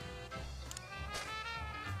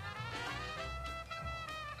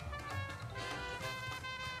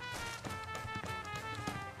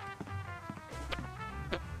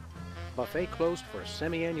 Buffet closed for a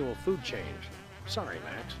semi-annual food change. Sorry,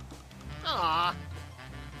 Max. Aw.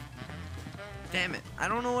 Damn it. I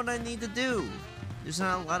don't know what I need to do. There's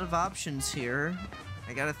not a lot of options here.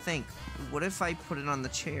 I gotta think. What if I put it on the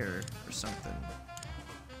chair or something?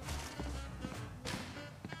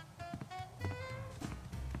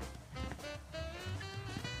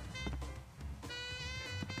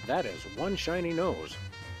 That is one shiny nose.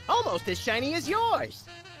 Almost as shiny as yours.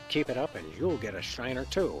 Keep it up and you'll get a shiner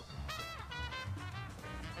too.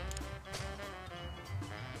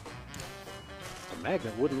 The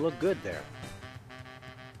magnet wouldn't look good there.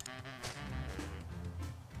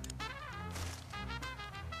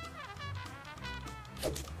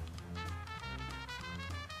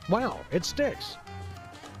 Wow, it sticks.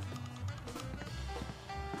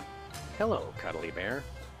 Hello, Cuddly Bear.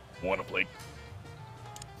 Want to play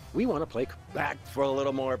We want to play back for a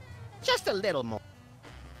little more? Just a little more.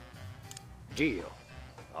 deal.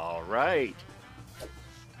 All right.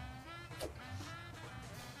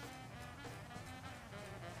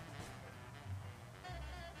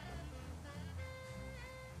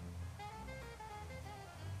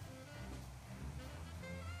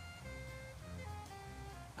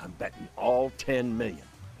 I'm betting all 10 million,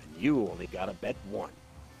 and you only gotta bet one.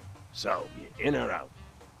 So, you in or out?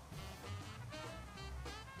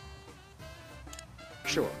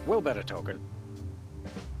 Sure, we'll bet a token.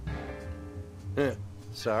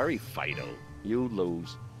 Sorry, Fido. You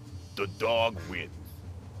lose. The dog wins.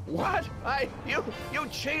 What? You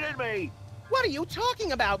cheated me! What are you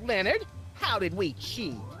talking about, Leonard? How did we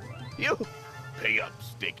cheat? You pay up,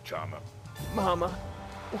 Steak Charmer. Mama,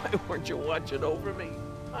 why weren't you watching over me?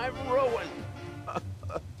 I'm ruined.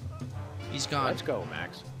 He's gone. Let's go,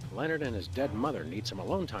 Max. Leonard and his dead mother need some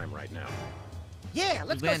alone time right now. Yeah,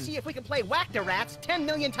 let's go see if we can play Whack-the-Rats 10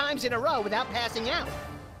 million times in a row without passing out.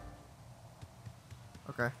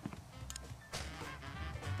 Okay.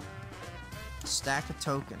 Stack of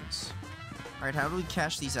tokens. Alright, how do we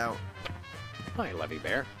cash these out? Hi, Levy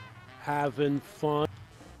Bear. Having fun.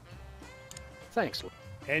 Thanks.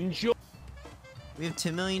 Enjoy. We have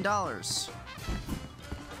 $10 million.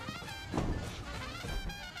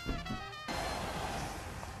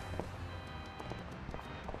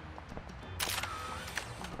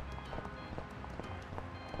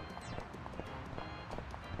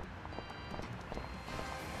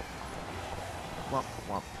 Wop,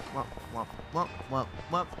 wop, wop, wop, wop, wop,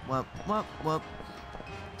 wop, wop, wop, wop.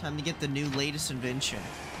 Time to get the new latest invention.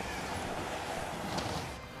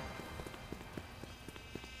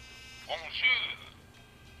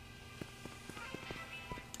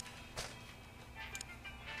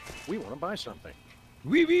 We want to buy something.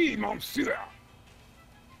 Oui, oui, monsieur.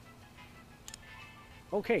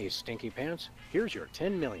 Okay, Stinky Pants. Here's your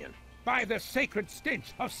 10 million. By the sacred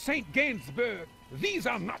stench of St. Gainsbourg, these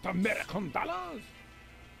are not American dollars.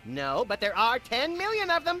 No, but there are 10 million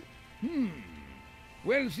of them.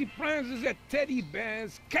 Well, the prizes at teddy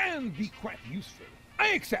bears can be quite useful. I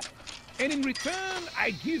accept. And in return,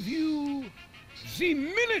 I give you the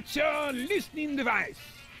miniature listening device.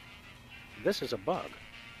 This is a bug.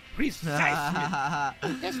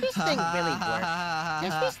 Precisely. Does this thing really work?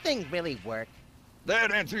 Does this thing really work?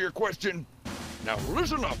 That answer your question? Now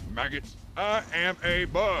listen up, maggots. I am a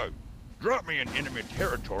bug. Drop me in enemy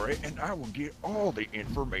territory and I will get all the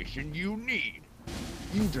information you need.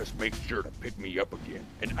 You just make sure to pick me up again,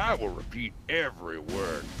 and I will repeat every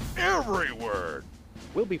word. Every word!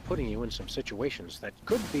 We'll be putting you in some situations that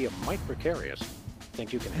could be a mite precarious.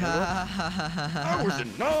 Think you can handle it? I was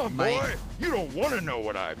in Nam, boy! You don't want to know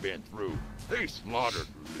what I've been through. They slaughtered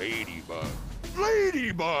ladybugs.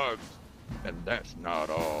 Ladybugs! And that's not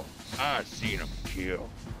all. I seen them kill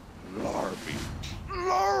larvae.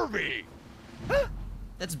 Larvae!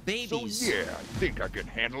 That's babies. So yeah, I think I can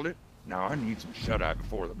handle it. Now I need some shut-eye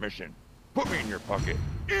before the mission. Put me in your pocket.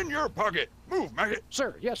 In your pocket! Move, maggot!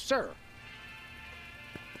 Sir, yes, sir.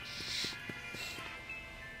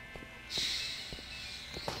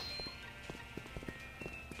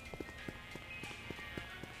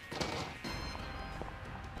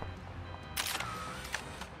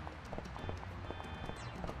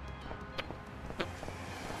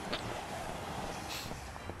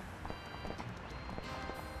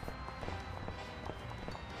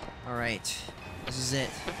 Alright, this is it.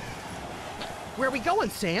 Where are we going,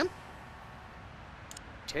 Sam?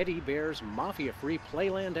 Teddy Bear's mafia-free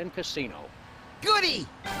playland and casino. Goody!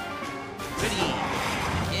 Goody!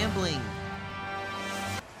 Gambling!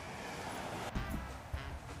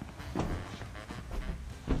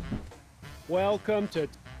 Welcome to,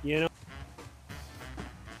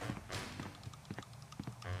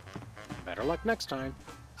 Better luck next time.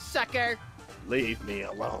 Sucker! Leave me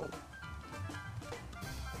alone.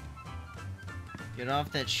 Get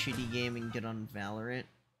off that shitty game and get on Valorant.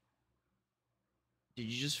 Did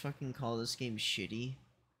you just fucking call this game shitty?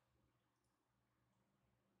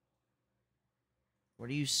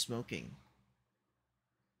 What are you smoking?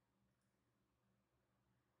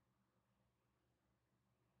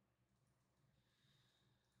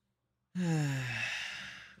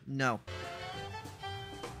 No.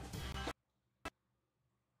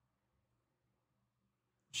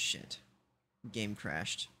 Shit. Game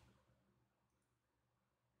crashed.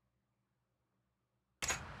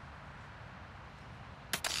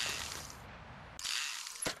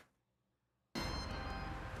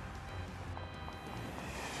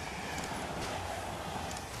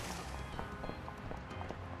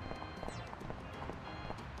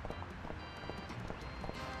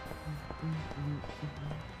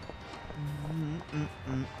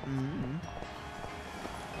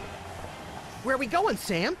 Where are we going,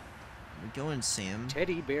 Sam? We're going, Sam.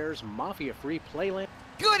 Teddy Bear's mafia-free playland.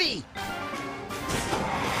 Goody!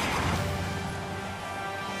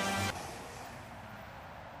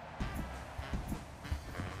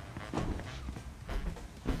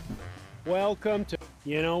 Welcome to...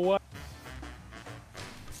 You know what?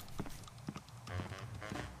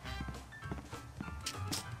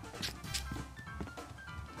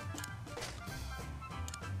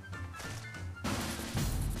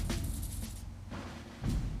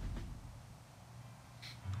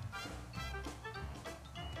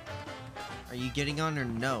 Are you getting on or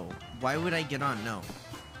no? Why would I get on? No.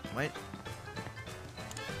 What?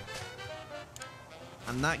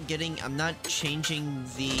 I'm not changing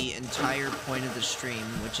the entire point of the stream,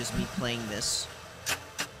 which is me playing this.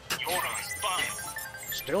 You're on fire.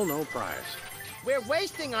 Still no prize. We're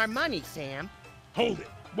wasting our money, Sam. Hold it.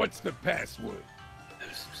 What's the password?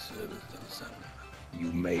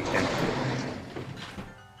 You may enter.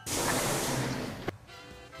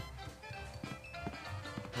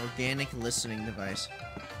 Organic listening device.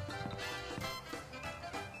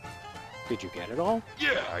 Did you get it all?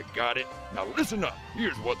 Yeah, I got it. Now listen up.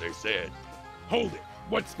 Here's what they said. Hold it.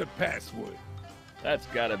 What's the password? That's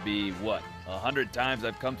gotta be, what, 100 times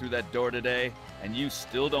I've come through that door today, and you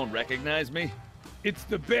still don't recognize me? It's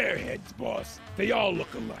the Bearheads, boss. They all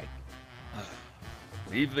look alike.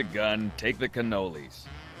 Leave the gun, take the cannolis.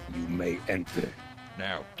 You may enter.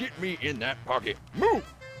 Now get me in that pocket. Move!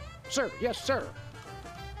 Sir, yes, sir.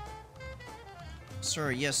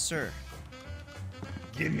 Sir, yes, sir.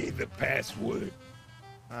 Give me the password.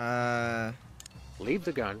 Leave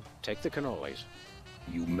the gun, take the cannolis.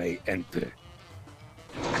 You may enter.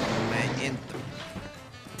 You may enter.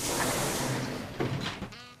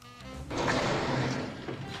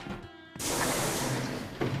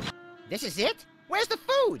 This is it? Where's the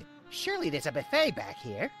food? Surely there's a buffet back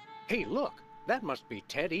here. Hey, look. That must be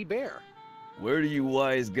Teddy Bear. Where do you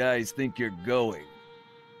wise guys think you're going?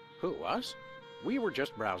 Who, us? We were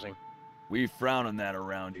just browsing. We frown on that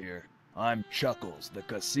around here. I'm Chuckles, the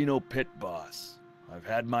casino pit boss. I've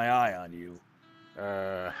had my eye on you.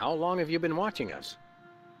 How long have you been watching us?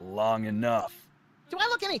 Long enough. Do I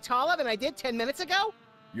look any taller than I did 10 minutes ago?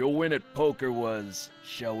 Your win at poker was,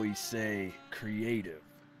 shall we say, creative.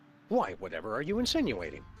 Why, whatever are you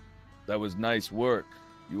insinuating? That was nice work.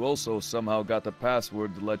 You also somehow got the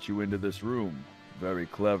password to let you into this room. Very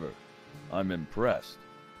clever. I'm impressed.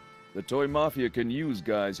 The Toy Mafia can use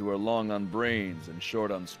guys who are long on brains and short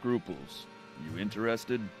on scruples. You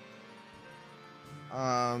interested?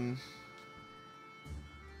 Thought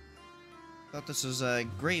this was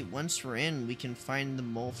great. Once we're in, we can find the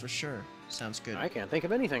mole for sure. Sounds good. I can't think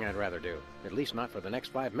of anything I'd rather do. At least not for the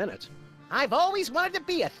next 5 minutes. I've always wanted to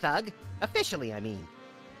be a thug. Officially, I mean.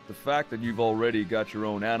 The fact that you've already got your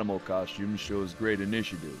own animal costume shows great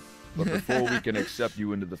initiative. But before we can accept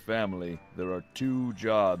you into the family, there are 2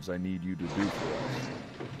 jobs I need you to do for us.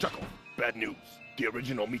 Chuckle. Bad news. The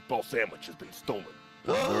original meatball sandwich has been stolen.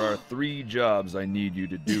 There are 3 jobs I need you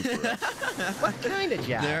to do for us. What kind of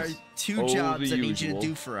jobs? There are 2 jobs I need you to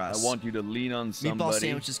do for us. I want you to lean on somebody. Meatball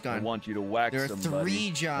sandwich is gone. I want you to whack there are somebody.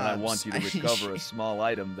 3 jobs. And I want you to recover a small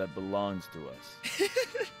item that belongs to us.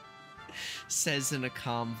 Says in a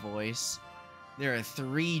calm voice. There are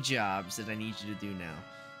 3 jobs that I need you to do now.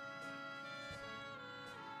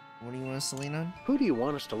 What do you want us to lean on? Who do you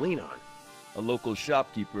want us to lean on? A local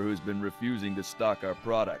shopkeeper who's been refusing to stock our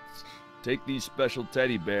products. Take these special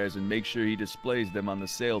teddy bears and make sure he displays them on the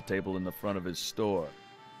sale table in the front of his store.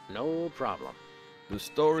 No problem. The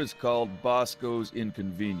store is called Bosco's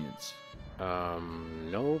Inconvenience.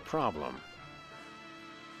 No problem.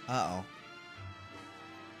 Uh-oh.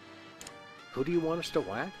 Who do you want us to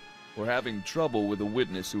whack? We're having trouble with a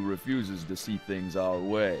witness who refuses to see things our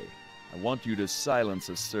way. I want you to silence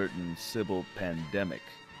a certain Sybil Pandemic.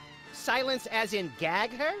 Silence as in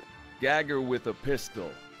gag her? Gag her with a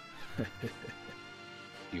pistol.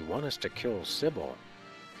 You want us to kill Sybil?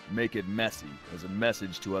 Make it messy, as a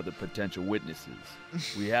message to other potential witnesses.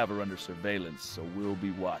 We have her under surveillance, so we'll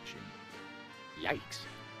be watching. Yikes.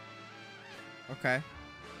 Okay.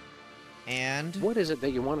 And? What is it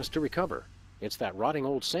that you want us to recover? It's that rotting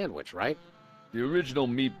old sandwich, right? The original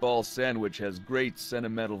meatball sandwich has great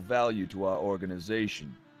sentimental value to our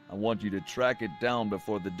organization. I want you to track it down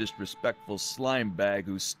before the disrespectful slime bag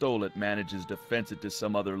who stole it manages to fence it to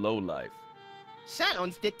some other lowlife.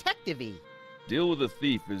 Sounds detective-y. Deal with the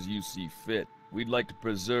thief as you see fit. We'd like to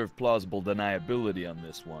preserve plausible deniability on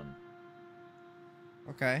this one.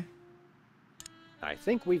 Okay. I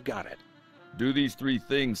think we've got it. Do these 3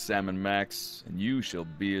 things, Salmon Max, and you shall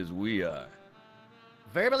be as we are.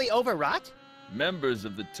 Verbally overwrought? Members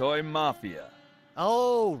of the Toy Mafia.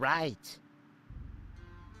 Oh, right.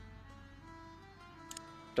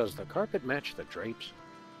 Does the carpet match the drapes?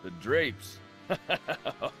 The drapes?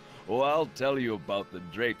 Oh, I'll tell you about the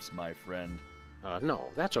drapes, my friend. No,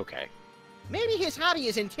 that's okay. Maybe his hobby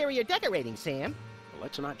is interior decorating, Sam.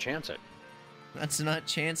 Let's not chance it. Let's not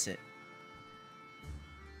chance it.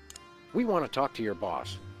 We want to talk to your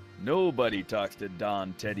boss. Nobody talks to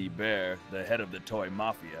Don Teddy Bear, the head of the Toy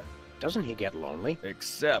Mafia. Doesn't he get lonely?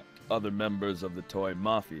 Except other members of the Toy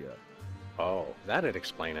Mafia. Oh, that'd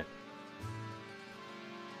explain it.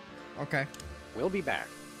 Okay. We'll be back.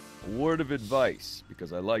 A word of advice,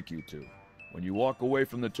 because I like you to. When you walk away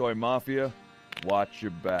from the Toy Mafia, watch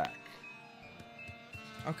your back.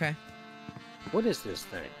 Okay. What is this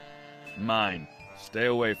thing? Mine. Stay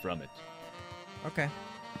away from it. Okay.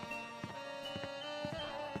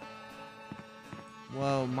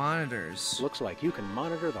 Whoa, monitors. Looks like you can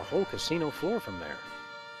monitor the whole casino floor from there.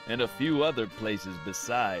 And a few other places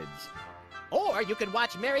besides. Or you could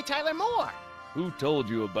watch Mary Tyler Moore. Who told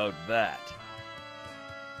you about that?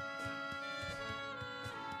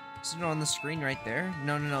 Is it on the screen right there?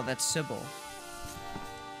 No, that's Sybil.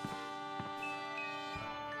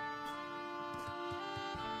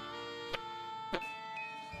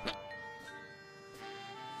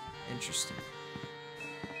 Interesting.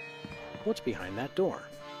 What's behind that door?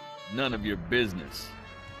 None of your business.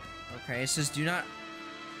 Okay, it says do not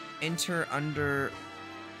enter under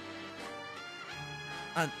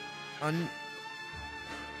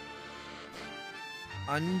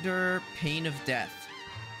under pain of death.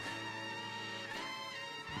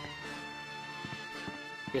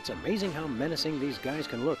 It's amazing how menacing these guys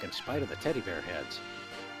can look in spite of the teddy bear heads.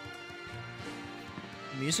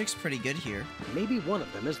 Music's pretty good here. Maybe one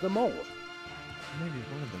of them is the mole. Maybe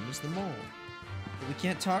one of them is the mole. But we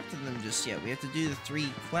can't talk to them just yet. We have to do the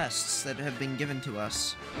 3 quests that have been given to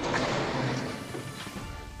us.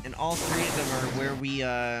 And all 3 of them are where we,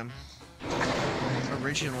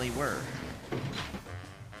 originally were. We're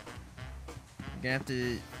gonna have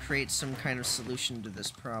to create some kind of solution to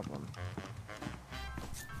this problem.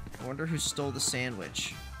 I wonder who stole the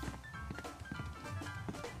sandwich.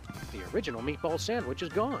 The original meatball sandwich is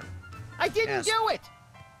gone. I didn't do it!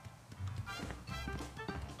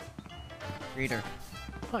 Reader.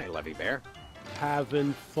 Hi, Levy Bear.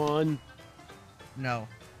 Having fun? No.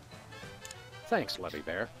 Thanks, Levy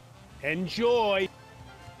Bear. Enjoy!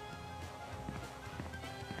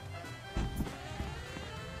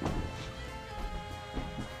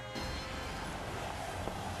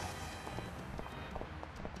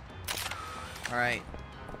 Alright.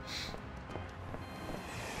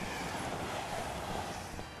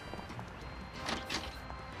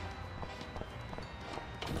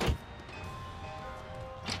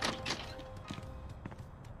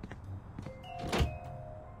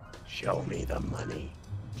 Show me the money.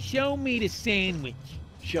 Show me the sandwich.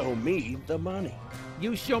 Show me the money.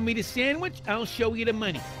 You show me the sandwich, I'll show you the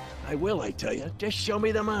money. I will, I tell you. Just show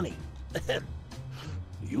me the money.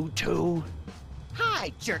 You too?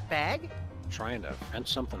 Hi, jerkbag. Trying to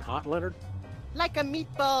fence something hot, Leonard? Like a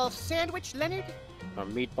meatball sandwich, Leonard? A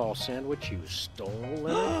meatball sandwich you stole,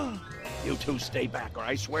 Leonard? You two stay back, or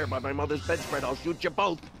I swear by my mother's bedspread I'll shoot you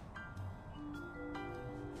both.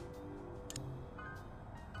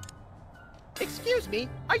 Excuse me,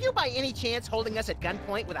 are you by any chance holding us at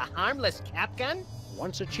gunpoint with a harmless cap gun?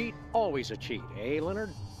 Once a cheat, always a cheat, eh, Leonard?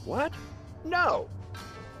 What? No.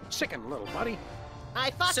 Sick him, little buddy. I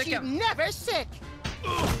thought Sick you'd him. never sick.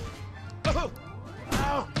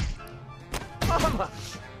 Mama!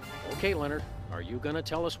 Okay, Leonard, are you gonna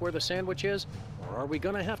tell us where the sandwich is? Or are we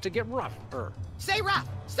gonna have to get rough? Say rough!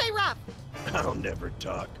 Say rough! I'll never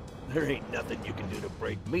talk. There ain't nothing you can do to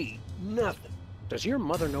break me. Nothing. Does your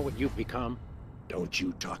mother know what you've become? Don't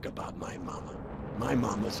you talk about my mama. My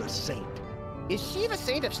mama's a saint. Is she the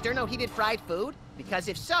saint of sterno-heated fried food? Because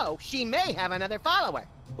if so, she may have another follower.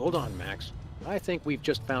 Hold on, Max. I think we've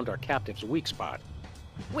just found our captive's weak spot.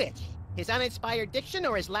 Which? His uninspired diction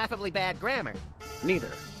or his laughably bad grammar?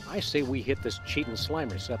 Neither. I say we hit this cheatin' slime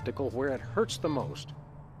receptacle where it hurts the most.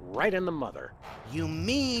 Right in the mother. You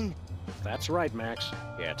mean... That's right, Max.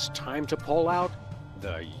 It's time to pull out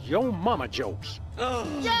the Yo Mama jokes.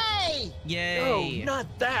 Yay! Yay! No,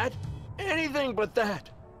 not that. Anything but that.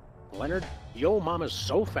 Leonard, Yo Mama's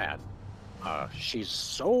so fat. She's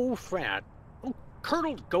so fat. Oh,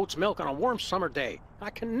 curdled goat's milk on a warm summer day. I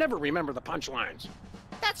can never remember the punchlines.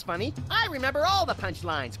 That's funny. I remember all the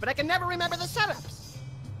punchlines, but I can never remember the setups.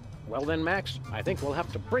 Well then, Max, I think we'll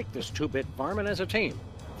have to break this two-bit varmint as a team.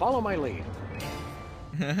 Follow my lead.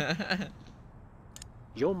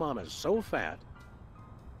 Yo Mama's so fat.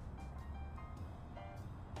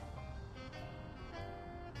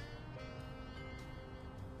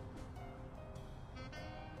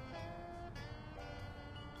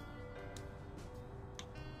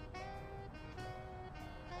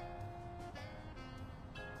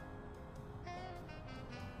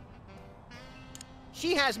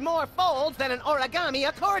 She has more folds than an origami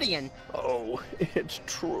accordion. Oh, it's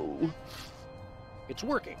true. It's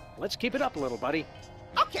working. Let's keep it up a little, buddy.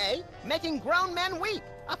 Okay, making grown men weep.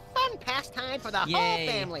 A fun pastime for the whole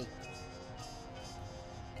family.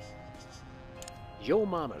 Yo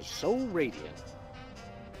Mama's so radiant.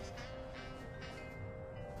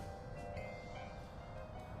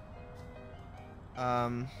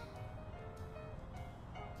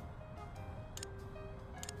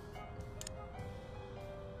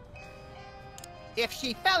 If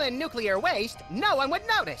she fell in nuclear waste, no one would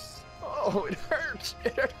notice. Oh, it hurts.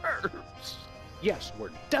 It hurts. Yes,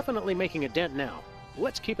 we're definitely making a dent now.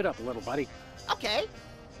 Let's keep it up a little, buddy. Okay.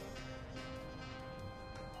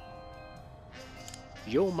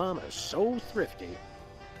 Yo Mama's so thrifty.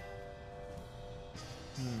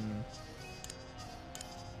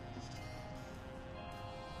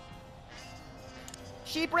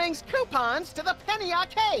 She brings coupons to the penny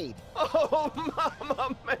arcade. Oh,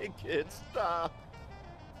 Mama, make it stop.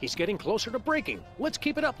 He's getting closer to breaking. Let's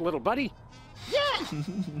keep it up, little buddy. Yeah!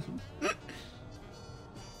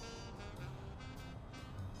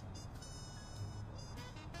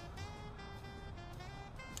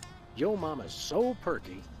 Yo Mama's so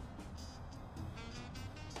perky.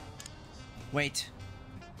 Wait.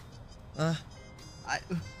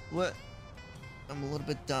 What? I'm a little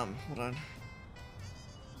bit dumb. Hold on.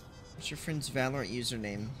 What's your friend's Valorant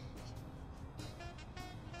username?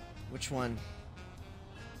 Which one?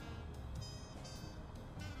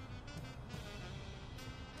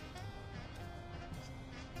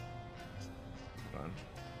 Hold on.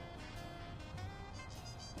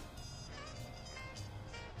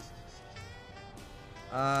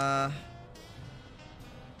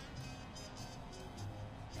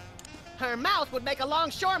 Her mouth would make a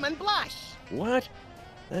longshoreman blush. What?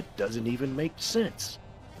 That doesn't even make sense.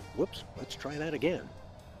 Whoops, let's try that again.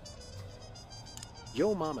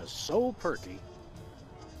 Yo Mama's so perky.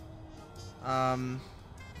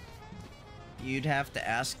 You'd have to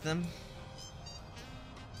ask them.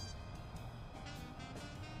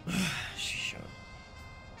 Shut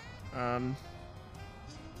up.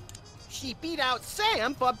 She beat out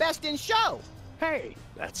Sam for best in show. Hey,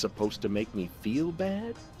 that's supposed to make me feel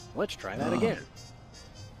bad? Let's try that again.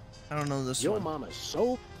 I don't know this Yo one. Mama's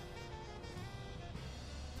so...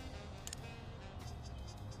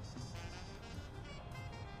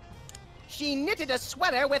 She knitted a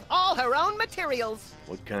sweater with all her own materials.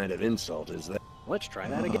 What kind of insult is that? Let's try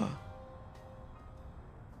that again.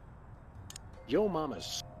 Yo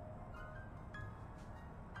Mama's...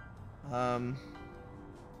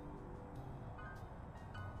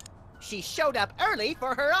 She showed up early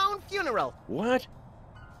for her own funeral. What?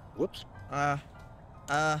 Whoops.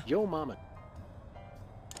 Yo Mama.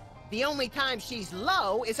 The only time she's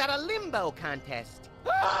low is at a limbo contest.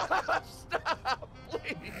 Stop!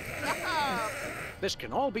 Please, stop! This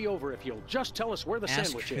can all be over if you'll just tell us where the Ask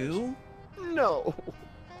sandwich who? is. No.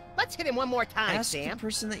 Let's hit him one more time, Ask Sam. the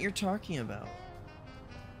person that you're talking about.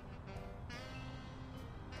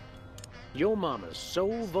 Yo Mama's so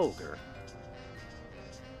vulgar.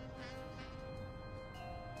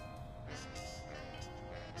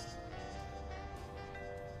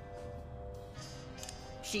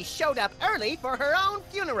 She showed up early for her own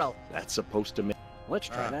funeral. That's supposed to make... Let's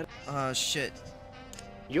try that. Shit.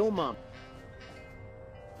 Yo Mom.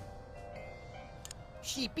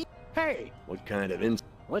 She beat... Hey! What kind of insult?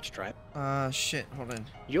 Let's try it. Shit, hold on.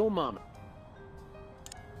 Yo Mama.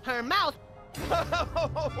 Her mouth...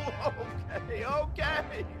 Okay,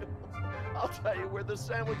 okay. I'll tell you where the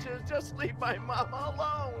sandwich is. Just leave my mama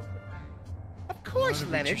alone. Of course, Why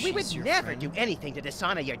don't Leonard. We would choose your never friend? do anything to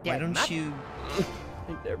dishonor your Why dead don't mother. you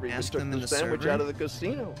I never even ask took them in the the sandwich server? out of the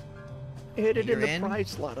casino. Hid it in You're the in? prize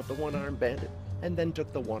slot of the one-armed bandit, and then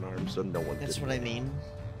took the one arm so no one That's could what I know. mean.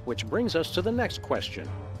 Which brings us to the next question.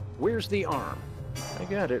 Where's the arm? I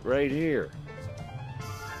got it right here.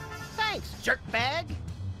 Thanks, jerkbag.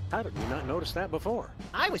 How did we not notice that before?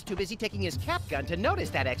 I was too busy taking his cap gun to notice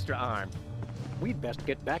that extra arm. We'd best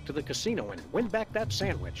get back to the casino and win back that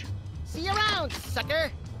sandwich. See you around,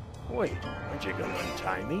 sucker. Wait, aren't you gonna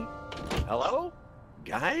untie me? Hello?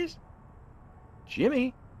 Guys?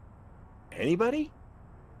 Jimmy? Anybody?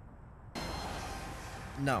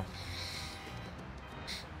 No.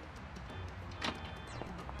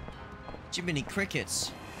 Jiminy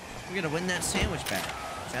Crickets. We gotta win that sandwich back,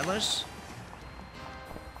 fellas.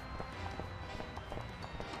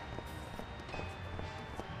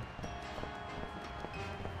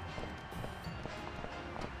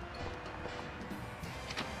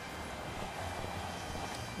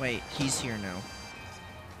 Wait, he's here now.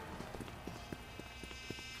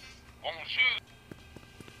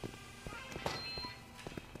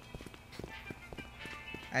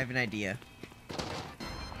 I have an idea.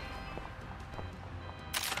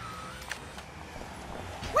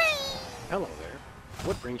 Hello there.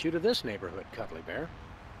 What brings you to this neighborhood, Cuddly Bear?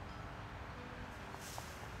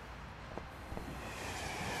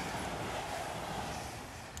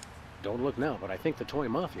 Don't look now, but I think the Toy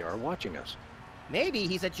Mafia are watching us. Maybe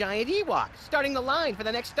he's a giant Ewok, starting the line for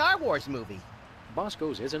the next Star Wars movie.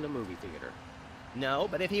 Bosco's isn't a movie theater. No,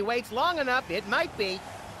 but if he waits long enough, it might be.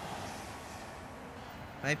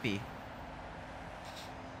 Might be.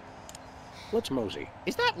 Let's mosey.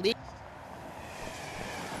 Is that legal?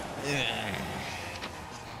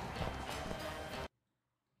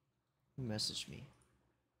 Who messaged me?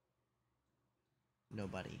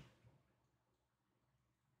 Nobody.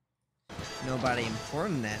 Nobody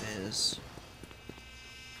important, that is.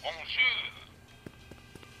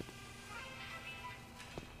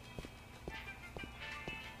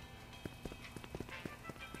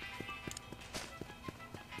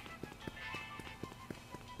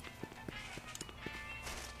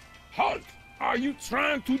 Halt! Are you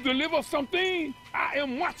trying to deliver something? I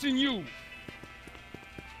am watching you.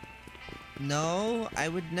 No, I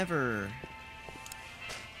would never.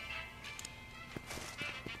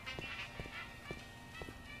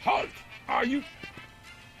 Halt! Are you...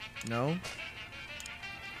 No?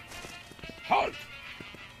 Halt!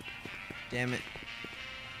 Damn it.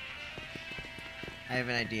 I have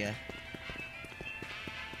an idea.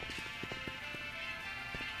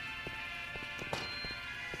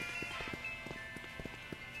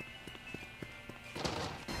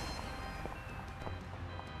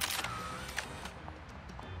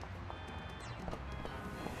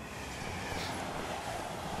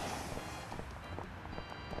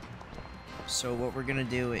 So what we're gonna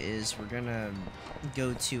do is we're gonna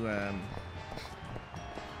go to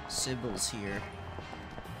Sybil's here.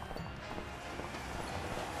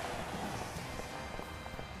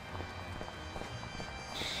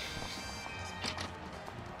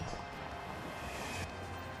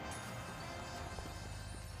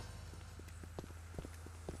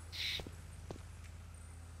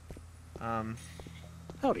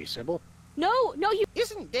 Howdy, Sybil. No, you...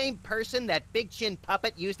 Isn't Dame Person that big chin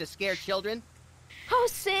puppet used to scare children? Oh,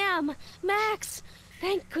 Sam! Max!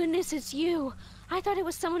 Thank goodness it's you. I thought it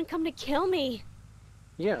was someone come to kill me.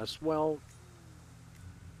 Yes, well...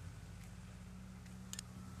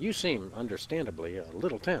 You seem, understandably, a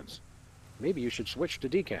little tense. Maybe you should switch to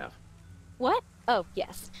decaf. What? Oh,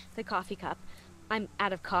 yes. The coffee cup. I'm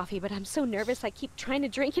out of coffee, but I'm so nervous I keep trying to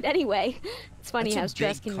drink it anyway. It's funny That's a how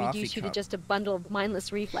stress big can reduce coffee you to cup. just a bundle of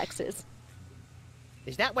mindless reflexes.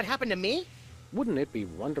 Is that what happened to me? Wouldn't it be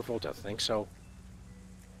wonderful to think so?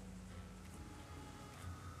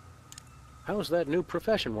 How's that new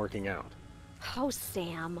profession working out? Oh,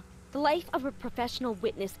 Sam. The life of a professional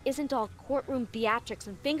witness isn't all courtroom theatrics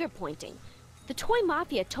and finger-pointing. The Toy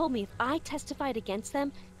Mafia told me if I testified against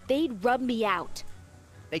them, they'd rub me out.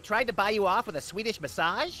 They tried to buy you off with a Swedish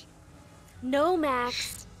massage? No,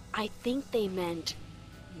 Max. I think they meant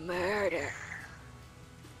murder.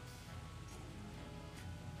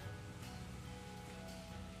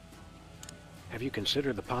 Have you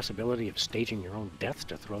considered the possibility of staging your own death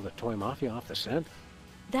to throw the Toy Mafia off the scent?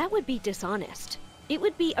 That would be dishonest. It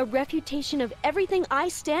would be a refutation of everything I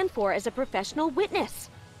stand for as a professional witness.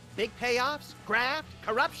 Big payoffs? Graft?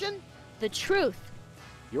 Corruption? The truth.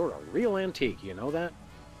 You're a real antique, you know that?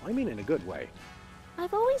 I mean in a good way.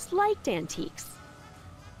 I've always liked antiques.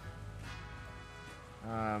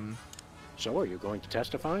 So are you going to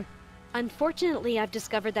testify? Unfortunately, I've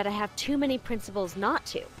discovered that I have too many principles not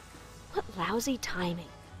to. What lousy timing.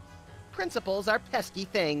 Principles are pesky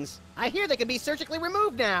things. I hear they can be surgically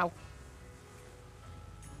removed now.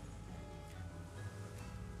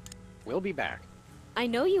 We'll be back. I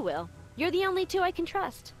know you will. You're the only two I can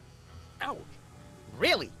trust. Ouch.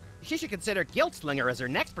 Really? She should consider guilt slinger as her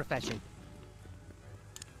next profession.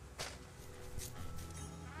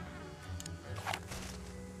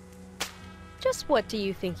 Just what do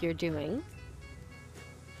you think you're doing?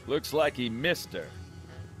 Looks like he missed her.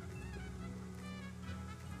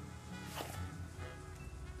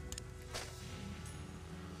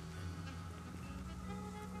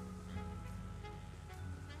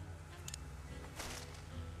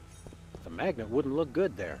 The magnet wouldn't look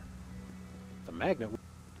good there. The magnet...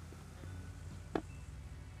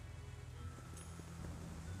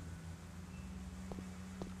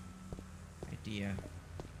 Idea.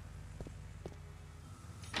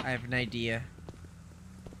 I have an idea.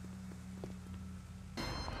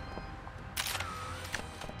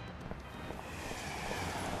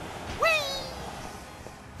 Whee!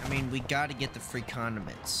 I mean, we gotta get the free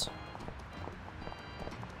condiments.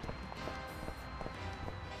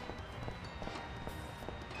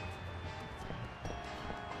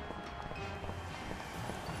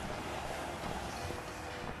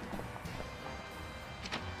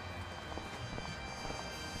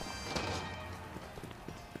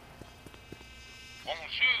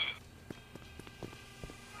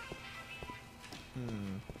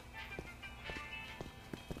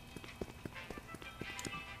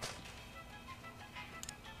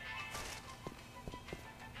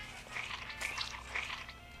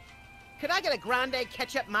 Could I get a grande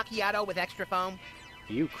ketchup macchiato with extra foam?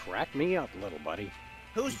 You crack me up, little buddy.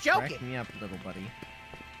 Who's You joking? Crack me up, little buddy.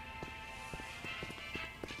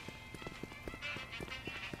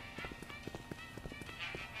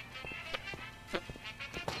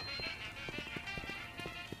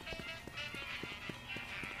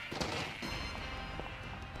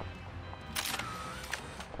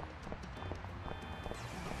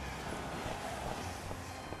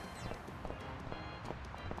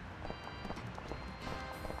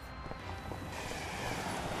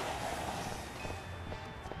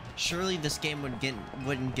 Surely this game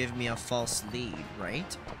wouldn't give me a false lead,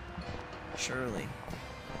 right? Surely.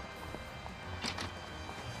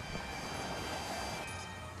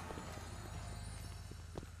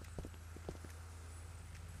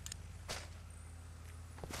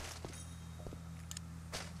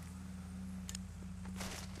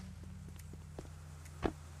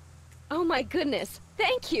 Oh my goodness,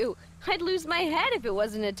 thank you! I'd lose my head if it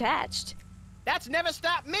wasn't attached. That's never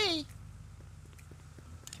stopped me!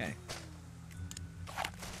 Okay.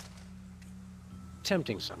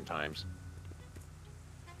 Tempting sometimes.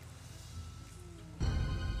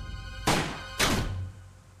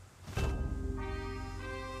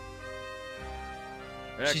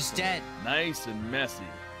 She's Excellent. dead. Nice and messy.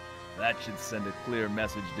 That should send a clear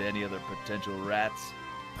message to any other potential rats.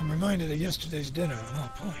 I'm reminded of yesterday's dinner on all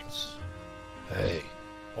points. Hey,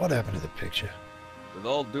 what happened to the picture? With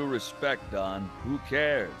all due respect, Don, who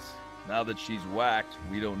cares? Now that she's whacked,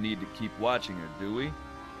 we don't need to keep watching her, do we?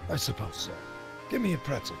 I suppose so. Give me a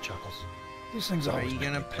pretzel, Chuckles. These things Are always you make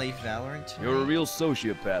gonna me play Valorant tonight? You're a real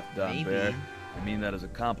sociopath, Don Maybe. Bear. I mean that as a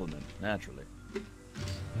compliment, naturally.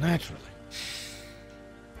 Naturally.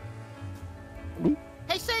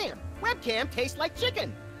 Hey Sam, webcam tastes like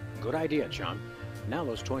chicken. Good idea, chum. Now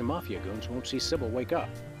those toy mafia goons won't see Sybil wake up,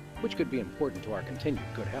 which could be important to our continued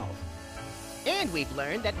good health. And we've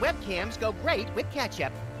learned that webcams go great with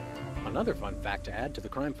ketchup. Another fun fact to add to the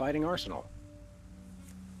crime-fighting arsenal.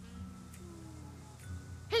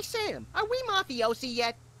 Hey Sam, are we mafiosi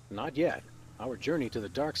yet? Not yet. Our journey to the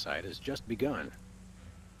dark side has just begun.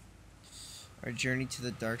 Our journey to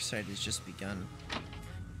the dark side has just begun.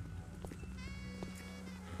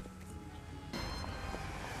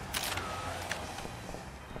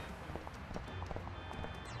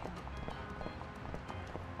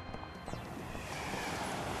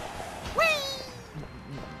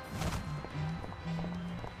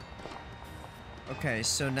 Okay,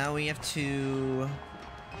 so now we have to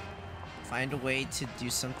find a way to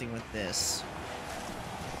do something with this.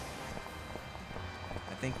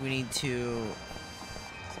 I think we need to...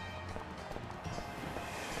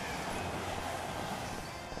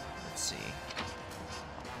 Let's see.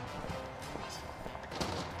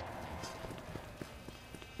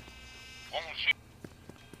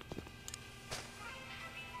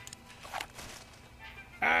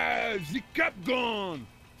 Ah, the cap gone!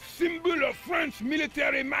 symbol of French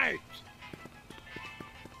military might.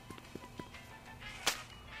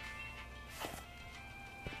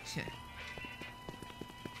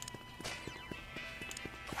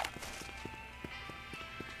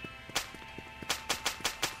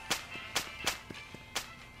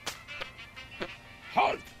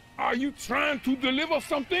 Halt! Are you trying to deliver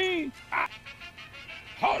something?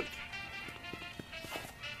 Halt!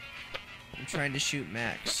 I'm trying to shoot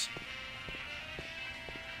Max.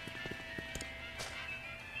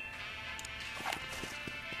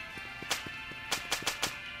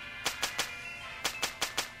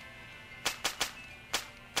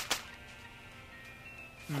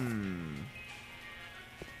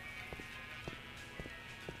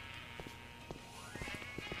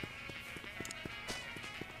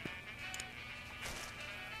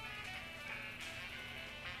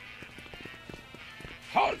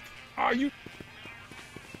 Halt! Are you...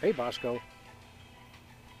 Hey, Bosco.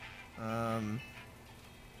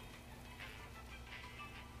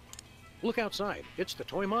 Look outside. It's the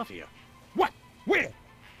Toy Mafia. What? Where?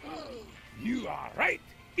 You are right.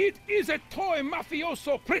 It is a toy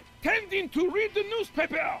mafioso pretending to read the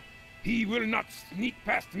newspaper. He will not sneak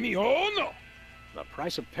past me, oh no. The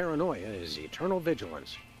price of paranoia is eternal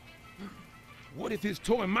vigilance. What if his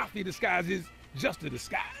toy mafia disguise is just a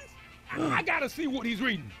disguise? I gotta see what he's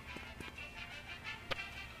reading.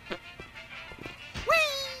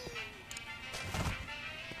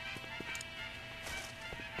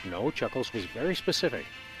 No, Chuckles was very specific.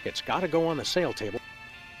 It's gotta go on the sale table.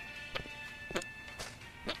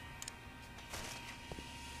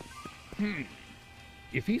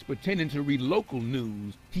 If he's pretending to read local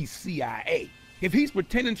news, he's CIA. If he's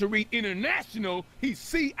pretending to read international, he's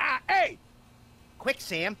CIA. Quick,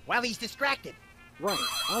 Sam, while he's distracted. Right,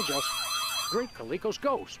 I'll just... Great Calico's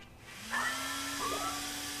ghost.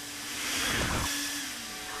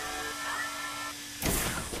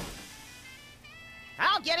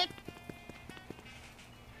 I'll get it.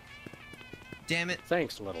 Damn it.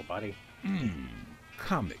 Thanks, little buddy.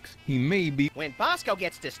 Comics. He may be... When Bosco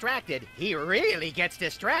gets distracted, he really gets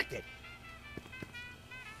distracted.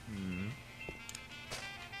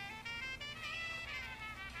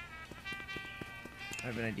 I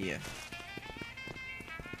have an idea.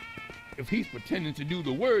 If he's pretending to do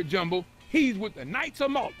the word jumble, he's with the Knights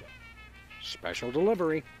of Malta. Special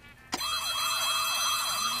delivery.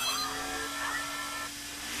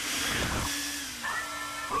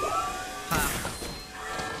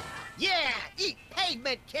 Yeah, eat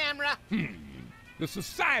pavement, camera. The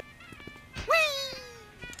society...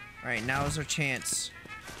 Alright, now is our chance.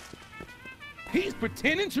 He's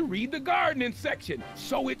pretending to read the gardening section,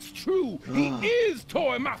 so it's true. He is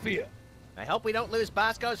Toy Mafia. I hope we don't lose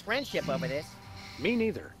Bosco's friendship over this. Me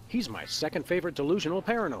neither. He's my second favorite delusional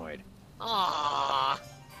paranoid. Aww.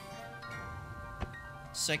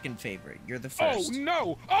 Second favorite. You're the first. Oh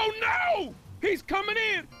no! Oh no! He's coming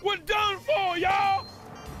in! We're done for, y'all!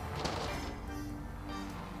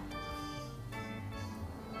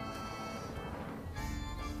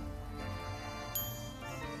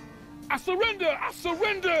 I surrender! I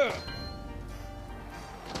surrender!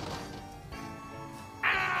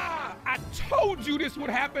 Ah! I told you this would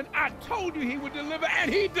happen! I told you he would deliver,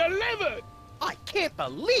 and he delivered! I can't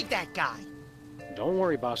believe that guy! Don't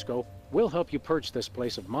worry, Bosco. We'll help you purge this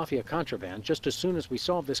place of mafia contraband just as soon as we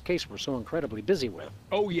solve this case we're so incredibly busy with.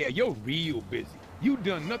 Oh yeah, you're real busy. You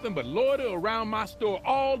done nothing but loiter around my store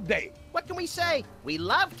all day. What can we say? We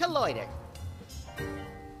love to loiter.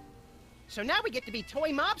 So now we get to be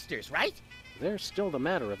toy mobsters, right? There's still the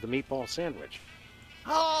matter of the meatball sandwich.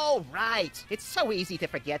 Oh, right. It's so easy to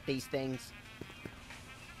forget these things.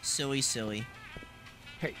 Silly, silly.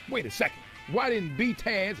 Hey, wait a second. Why didn't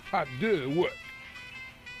B-Tad's pas deux work?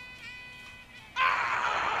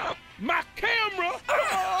 Ah! My camera!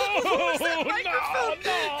 What was that microphone?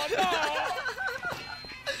 No!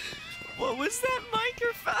 What was that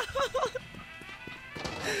microphone?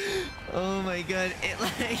 Oh my god, it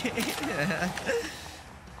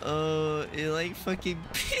like fucking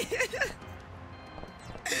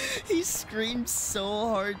he screamed so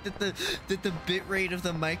hard that the bit rate of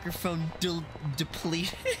the microphone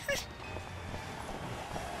depleted.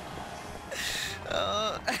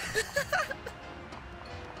 Oh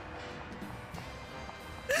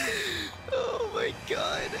my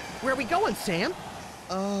god. Where are we going, Sam?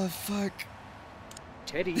 Oh fuck.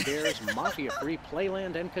 Teddy Bear's mafia-free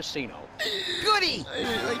playland and casino. Goody!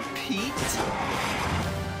 I like peaked.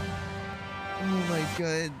 Oh my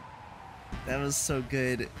god. That was so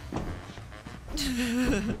good.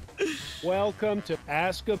 Welcome to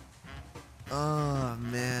Ask a... Oh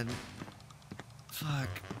man. Fuck.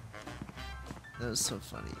 That was so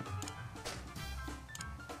funny.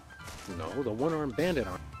 No, the one-armed bandit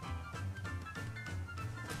on...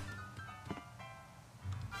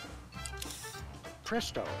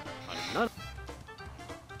 Presto. Another...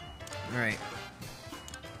 Alright.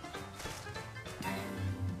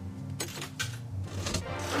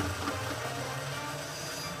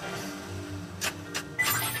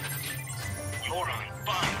 You're on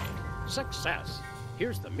fire. Success.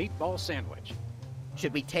 Here's the meatball sandwich.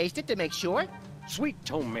 Should we taste it to make sure? Sweet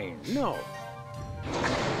ptomaine, no.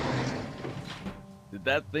 Did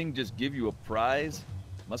that thing just give you a prize?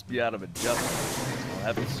 Must be out of adjustment. I'll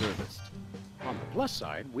have it serviced. On the plus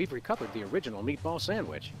side, we've recovered the original meatball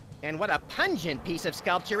sandwich. And what a pungent piece of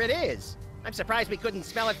sculpture it is. I'm surprised we couldn't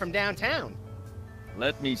smell it from downtown.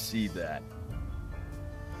 Let me see that.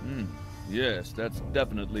 Yes, that's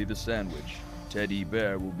definitely the sandwich. Teddy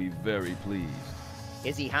Bear will be very pleased.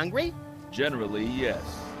 Is he hungry? Generally, yes.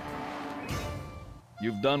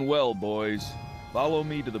 You've done well, boys. Follow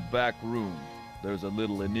me to the back room. There's a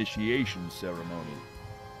little initiation ceremony.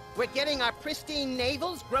 We're getting our pristine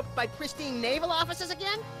navels groped by pristine naval officers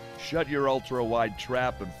again? Shut your ultra-wide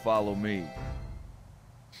trap and follow me.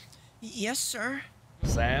 Yes, sir.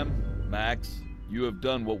 Sam, Max, you have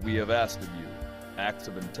done what we have asked of you. Acts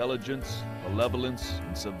of intelligence, malevolence,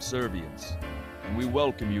 and subservience. And we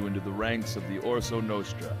welcome you into the ranks of the Orso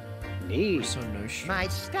Nostra. Neat. Orso Nostra. My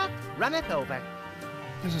stuff runneth over.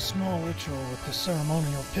 There's a small ritual with the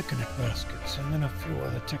ceremonial picnic baskets, and then a few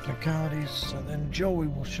other technicalities, and then Joey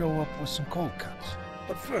will show up with some cold cuts.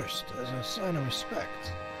 But first, as a sign of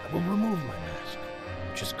respect, I will remove my mask.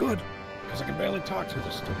 Which is good, because I can barely talk through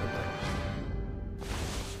this stupid thing.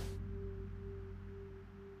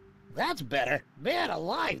 That's better. Man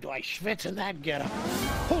alive, do I schwitz in that getup.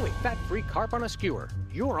 Holy fat-free carp on a skewer.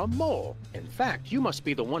 You're a mole. In fact, you must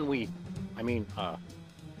be the one we...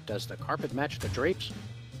 does the carpet match the drapes?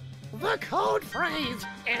 The code phrase,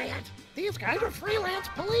 idiot! These guys are freelance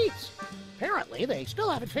police. Apparently, they still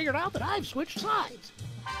haven't figured out that I've switched sides.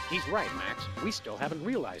 He's right, Max. We still haven't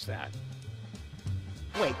realized that.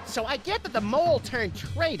 Wait, so I get that the mole turned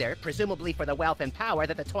traitor, presumably for the wealth and power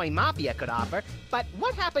that the toy mafia could offer, but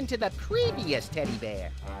what happened to the previous teddy bear?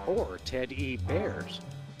 Or Ted E. Bears.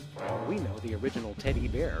 For all we know, the original Teddy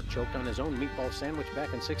Bear choked on his own meatball sandwich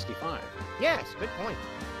back in '65. Yes, good point.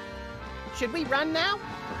 Should we run now?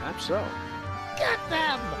 Perhaps so. Get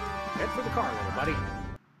them! Head for the car, little buddy.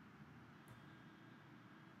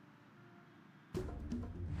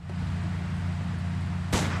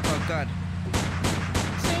 Oh, God.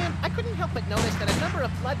 Sam, I couldn't help but notice that a number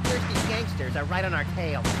of bloodthirsty gangsters are right on our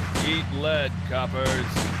tail. Eat lead, coppers.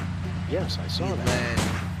 Yes, I saw that. Lead.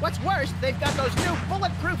 What's worse, they've got those new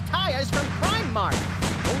bulletproof tires from Crime Mart.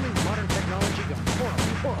 Only modern technology gone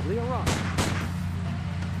horribly, horribly awry.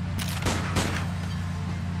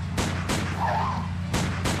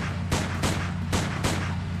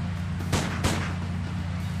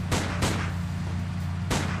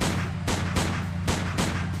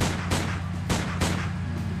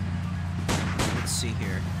 Let's see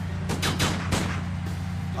here.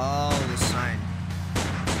 Oh, the sign.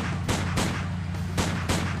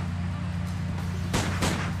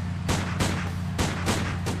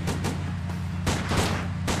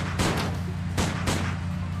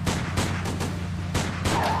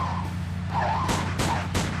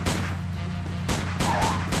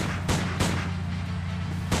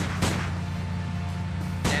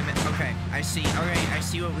 Damn it. Okay, I see. Okay, I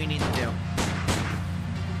see what we need to do.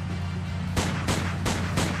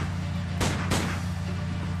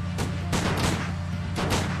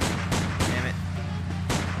 Damn it.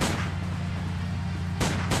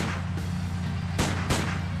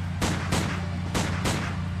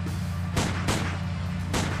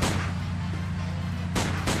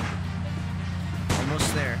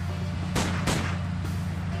 Almost there.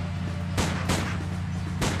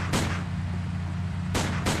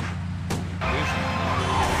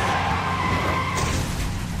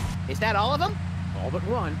 Is that all of them? All but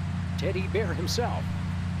one. Teddy Bear himself.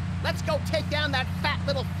 Let's go take down that fat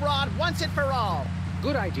little fraud once and for all.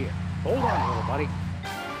 Good idea. Hold on, little buddy.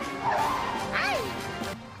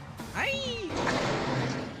 Hey!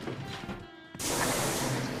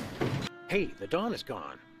 Hey, the dawn is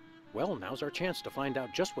gone. Well, now's our chance to find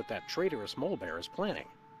out just what that traitorous mole bear is planning.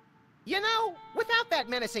 You know, without that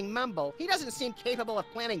menacing mumble, he doesn't seem capable of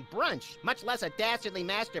planning brunch, much less a dastardly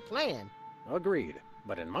master plan. Agreed.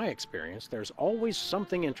 But in my experience, there's always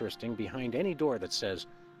something interesting behind any door that says,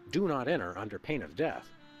 "Do not enter under pain of death."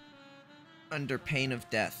 Under pain of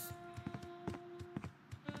death.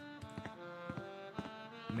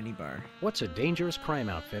 Minibar. What's a dangerous crime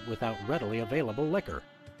outfit without readily available liquor?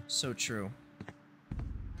 So true.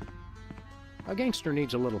 A gangster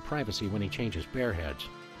needs a little privacy when he changes bear heads.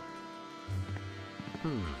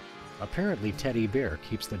 Apparently Teddy Bear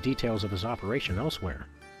keeps the details of his operation elsewhere.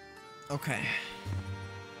 Okay.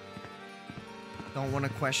 Don't want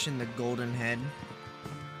to question the golden head.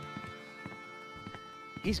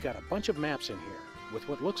 He's got a bunch of maps in here, with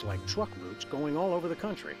what looks like truck routes going all over the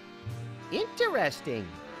country. Interesting.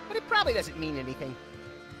 But it probably doesn't mean anything.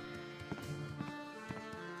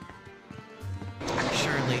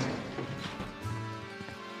 Surely.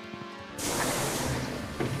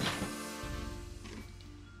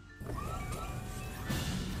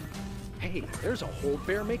 Hey, there's a whole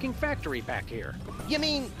bear-making factory back here. You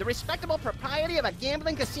mean the respectable propriety of a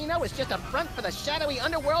gambling casino is just a front for the shadowy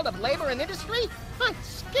underworld of labor and industry? I'm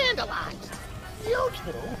scandalized. You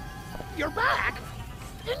two? You're back?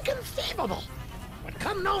 Inconceivable. But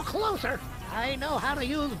come no closer. I know how to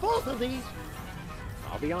use both of these.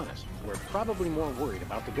 I'll be honest, we're probably more worried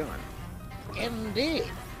about the gun. Indeed.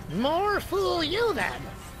 More fool you then.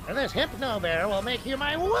 For this hypno-bear will make you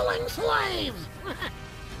my willing slaves.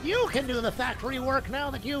 You can do the factory work now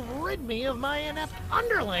that you've rid me of my inept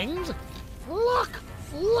underlings. Look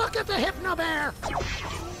at the hypno-bear.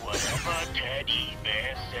 Whatever Teddy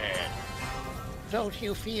Bear said. Don't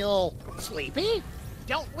you feel sleepy?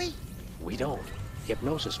 Don't we? We don't.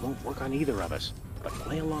 Hypnosis won't work on either of us. But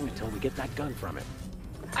play along until we get that gun from it.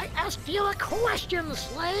 I asked you a question,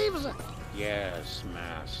 slaves. Yes,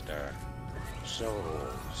 master. So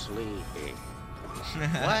sleepy.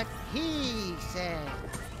 What he said.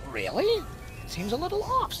 Really? Seems a little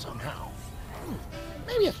off somehow.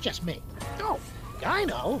 Maybe it's just me. Oh, I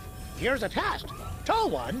know. Here's a test. Tall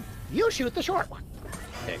one, you shoot the short one.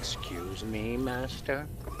 Excuse me, master?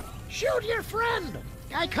 Shoot your friend.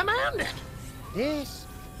 I command it. This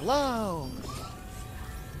blows.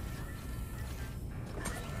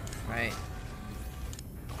 Right.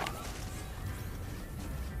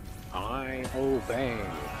 I obey.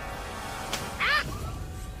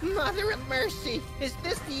 Mother of mercy! Is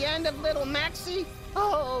this the end of little Maxie?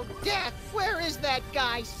 Oh, death! Where is that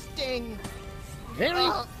guy, Sting?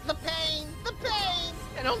 Oh, the pain! The pain!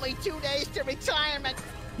 And only 2 days to retirement!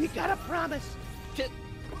 You gotta promise to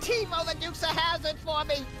Timo the Duke's a hazard for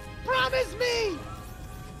me! Promise me!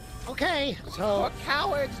 Okay, so... For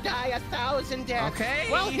cowards die 1,000 deaths. Okay.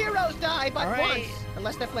 Well, heroes die but All right. once.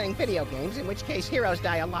 Unless they're playing video games, in which case heroes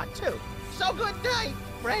die a lot too. So good night,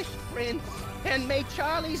 Fresh Prince. And may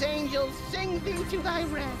Charlie's angels sing thee to thy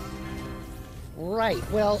rest.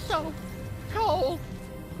 Right, well... So cold.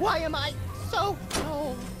 Why am I so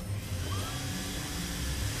cold?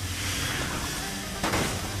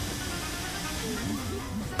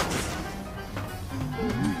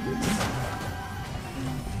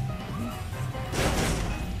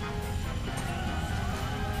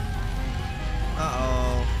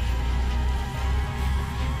 Uh-oh.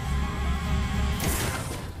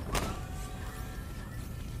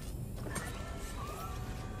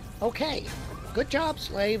 Okay, good job,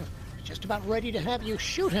 slave. Just about ready to have you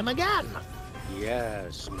shoot him again.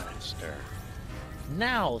 Yes, master.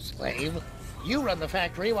 Now, slave, you run the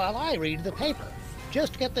factory while I read the paper.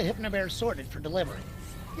 Just get the hypnobears sorted for delivery.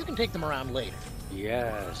 You can take them around later.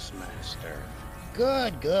 Yes, master.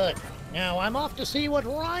 Good, good. Now I'm off to see what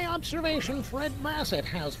wry observation Fred Massett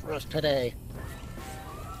has for us today.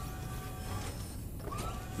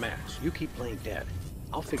 Max, you keep playing dead.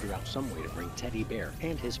 I'll figure out some way to bring Teddy Bear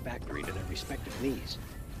and his factory to their respective knees.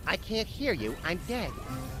 I can't hear you. I'm dead.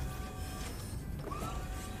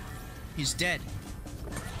 He's dead.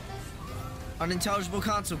 Unintelligible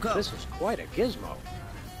console, go. This is quite a gizmo.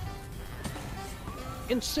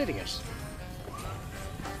 Insidious.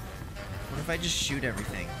 What if I just shoot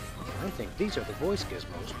everything? I think these are the voice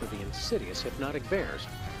gizmos for the insidious hypnotic bears.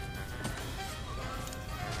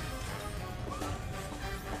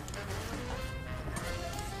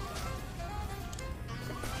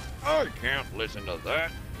 I can't listen to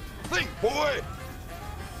that. Think, boy!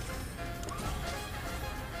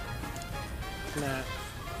 Nah.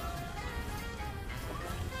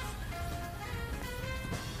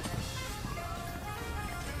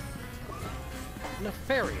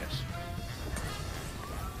 Nefarious.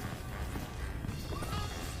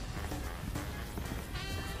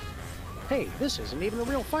 Hey, this isn't even a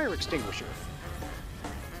real fire extinguisher.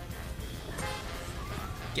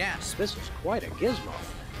 Gas. This is quite a gizmo.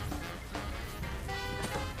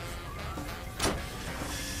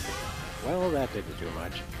 Well, that didn't do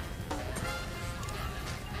much.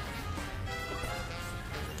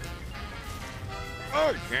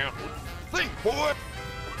 I can't think, boy!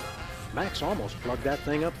 Max almost plugged that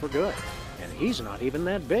thing up for good, and he's not even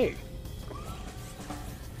that big.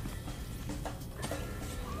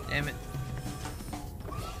 Damn it.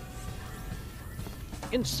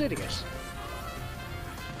 Insidious.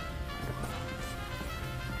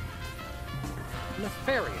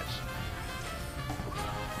 Nefarious.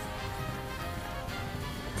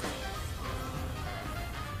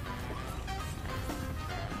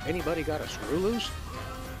 Anybody got a screw loose?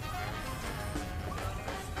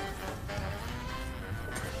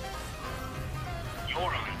 You're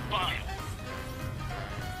on fire.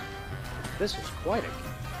 This is quite a...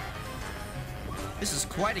 This is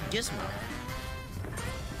quite a gizmo.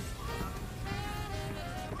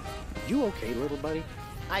 You okay, little buddy?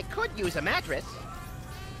 I could use a mattress.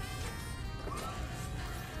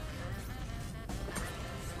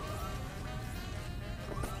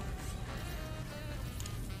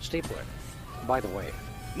 Stay put. By the way,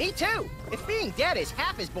 Me too. If being dead is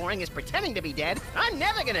half as boring as pretending to be dead, I'm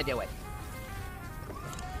never gonna do it.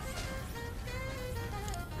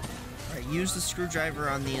 Alright, use the screwdriver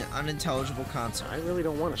on the unintelligible console. I really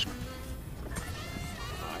don't want to screw.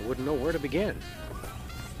 I wouldn't know where to begin.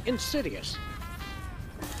 Insidious.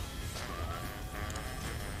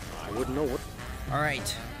 I wouldn't know what...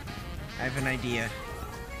 Alright, I have an idea.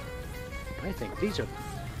 I think these are...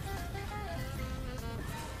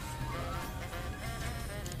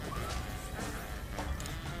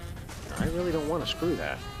 I really don't want to screw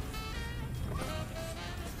that.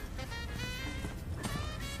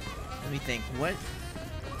 Let me think, what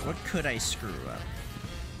could I screw up?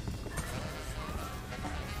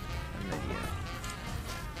 An idea.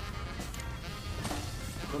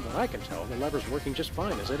 From what I can tell, the lever's working just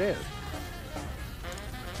fine as it is.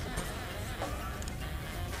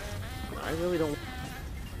 I really don't...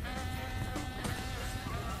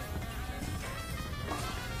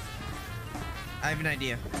 I have an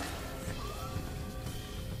idea.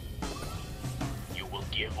 You will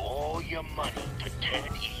give all your money to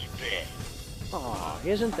Teddy Bear. Aw,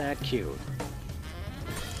 isn't that cute?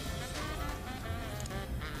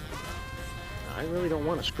 I really don't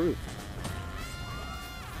want to screw.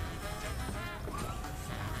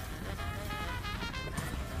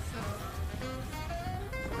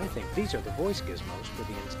 I think these are the voice gizmos for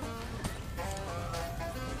the instant.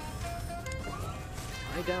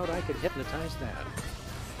 I doubt I could hypnotize that.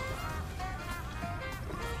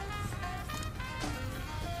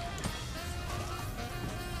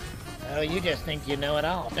 Oh, you just think you know it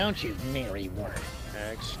all, don't you, Mary Ward?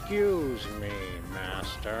 Excuse me,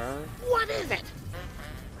 Master. What is it?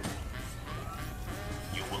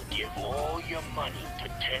 You will give all your money to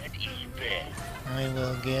Teddy Bear. I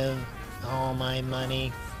will give all my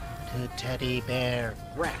money to Teddy Bear.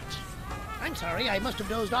 Rats. I'm sorry, I must have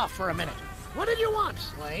dozed off for a minute. What did you want,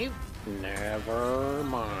 slave? Never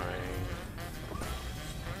mind.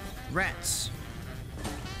 Rats.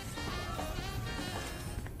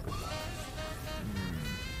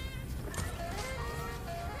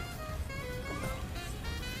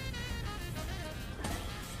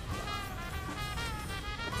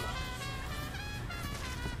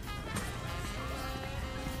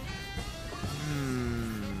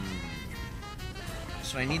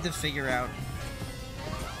 So I need to figure out...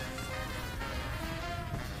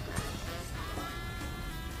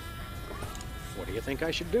 What do you think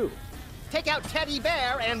I should do? Take out Teddy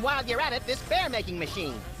Bear, and while you're at it, this bear-making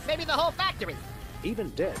machine. Maybe the whole factory. Even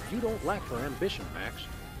dead, you don't lack for ambition, Max.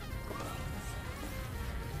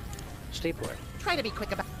 Stay put. Try to be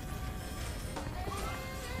quick about...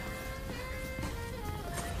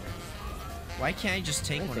 Why can't I just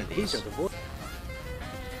take one of these? These are the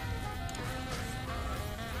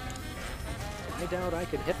I doubt I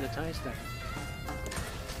could hypnotize that.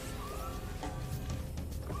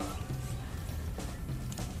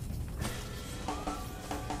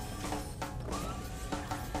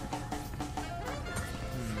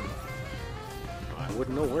 I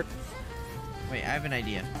wouldn't know where... Wait, I have an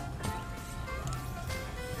idea.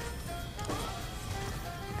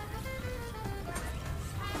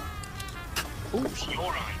 Oops. You're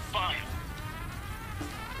on fire.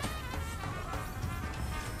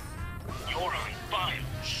 You're on fire.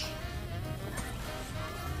 Shh.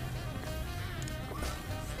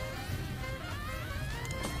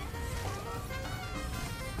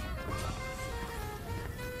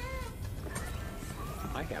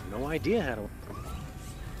 I have no idea how to...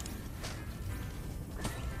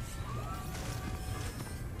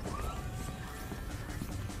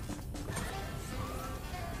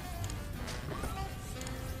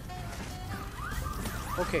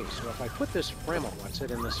 Okay, so if I put this Framel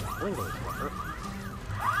What's-It in this Wingle flipper...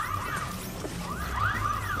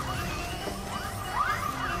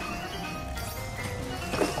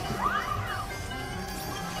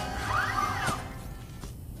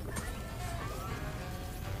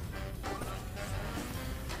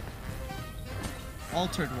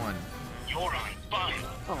 altered one. You're on fire.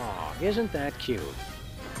 Aw, isn't that cute?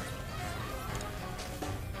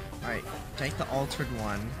 Alright, take the altered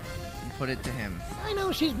one and put it to him. I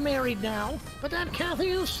know she's married now, but that Kathy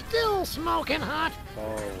is still smoking hot.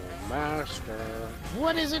 Oh, master.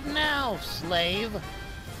 What is it now, slave?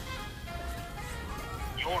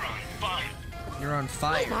 You're on fire. You're on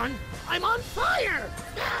fire. I'm on fire!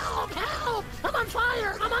 Help! Help! I'm on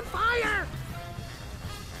fire! I'm on fire!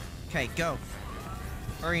 Okay, go.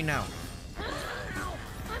 Hurry now. Help!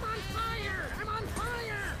 I'm on fire! I'm on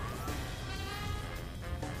fire!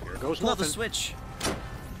 Here goes Pull nothing. the switch.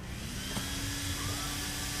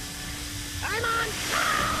 I'm on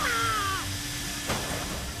fire!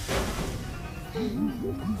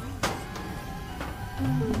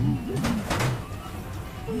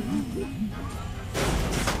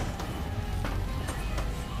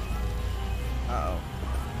 Uh-oh.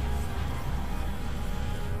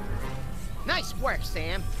 Nice work,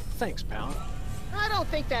 Sam. Thanks, pal. I don't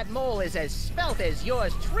think that mole is as svelte as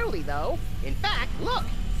yours truly, though. In fact, look.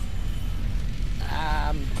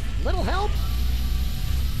 Little help?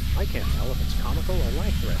 I can't tell if it's comical or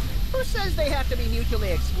life-threatening. Who says they have to be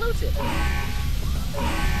mutually exclusive?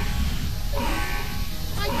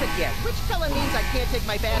 I forget. Which color means I can't take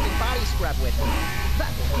my bath and body scrub with me?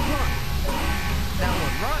 That one, run. That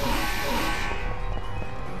one, run.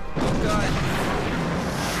 Oh, God.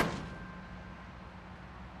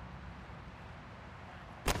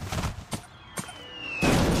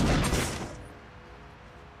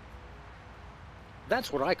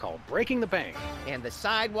 That's what I call breaking the bank. And the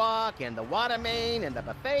sidewalk, and the water main, and the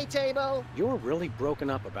buffet table. You're really broken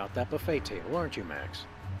up about that buffet table, aren't you, Max?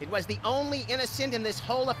 It was the only innocent in this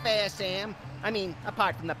whole affair, Sam. I mean,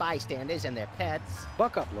 apart from the bystanders and their pets.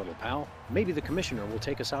 Buck up, little pal. Maybe the commissioner will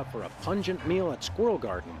take us out for a pungent meal at Squirrel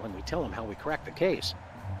Garden when we tell him how we cracked the case.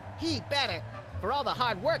 He better. For all the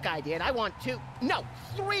hard work I did, I want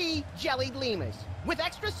 3 jellied lemurs with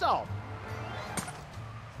extra salt.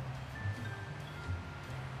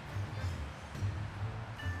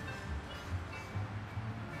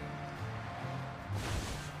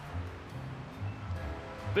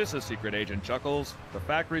 This is Secret Agent Chuckles. The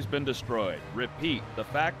factory's been destroyed. Repeat, the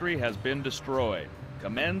factory has been destroyed.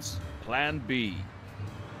 Commence Plan B.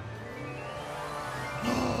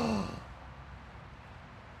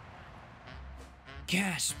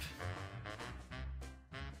 Gasp.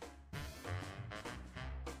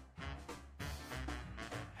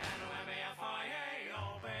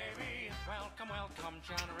 Welcome, welcome,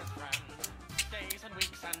 generous friend. Days and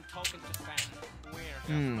weeks and tokens to spend. We're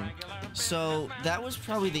just regular So that was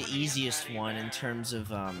probably the easiest one in terms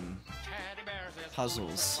of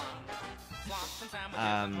puzzles.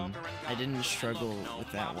 I didn't struggle with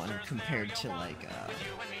that one compared to like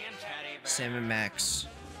Sam and Max,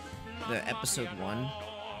 the episode 1.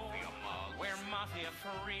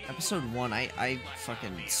 Episode 1, I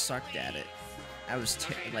fucking sucked at it. I was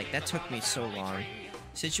like, that took me so long.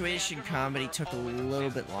 Situation comedy took a little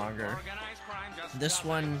bit longer. This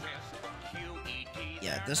one,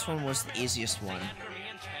 yeah, this one was the easiest one.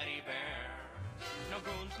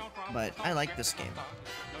 But I like this game,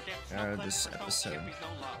 or this episode.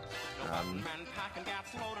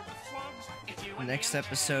 Next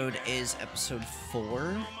episode is episode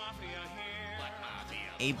 4.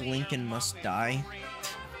 Abe Lincoln Must Die.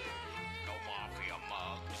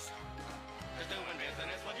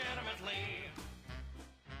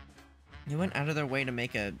 They went out of their way to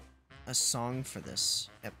make a song for this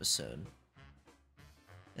episode.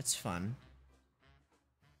 That's fun.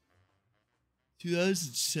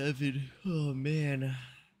 2007. Oh man,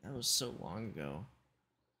 that was so long ago.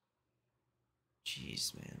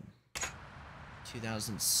 Jeez, man.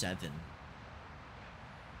 2007.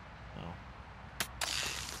 Oh.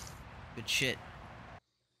 Good shit.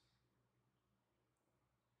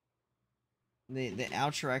 The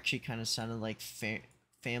outro actually kind of sounded like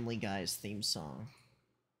Family Guy's theme song.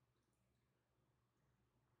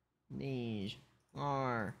 These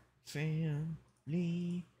are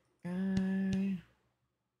Family Guy.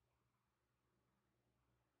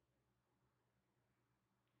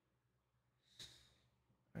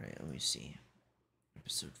 Alright, let me see.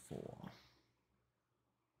 Episode 4.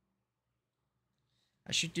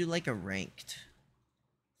 I should do like a ranked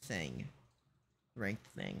thing. Ranked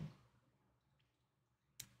thing.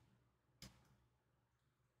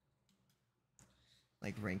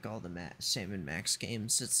 Like rank all the Sam and Max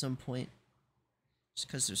games at some point. Just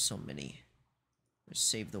because there's so many. There's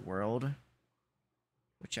Save the World,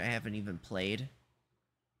 which I haven't even played.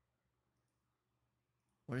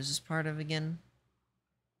 What is this part of again?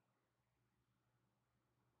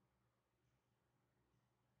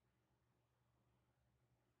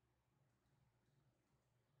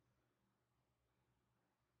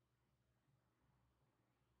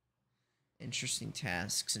 Interesting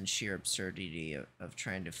tasks and sheer absurdity of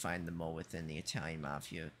trying to find the mole within the Italian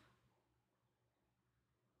mafia.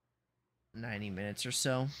 90 minutes or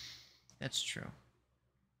so. That's true.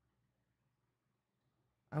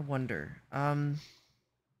 I wonder. I'm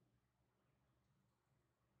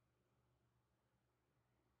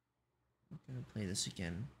gonna play this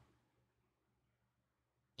again.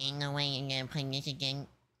 Ain't no way you're gonna play this again.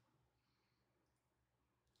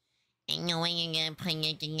 Ain't no way you're gonna play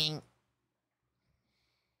this again.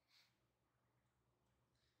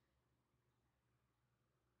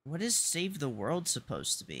 What is Save the World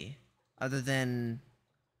supposed to be? Other than...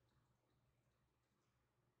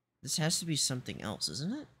 This has to be something else,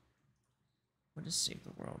 isn't it? What is Save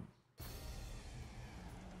the World?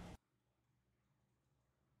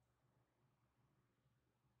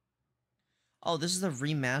 Oh, this is the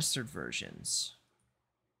remastered versions.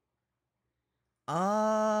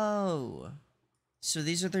 Oh. So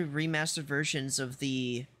these are the remastered versions of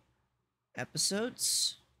the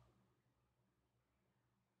episodes?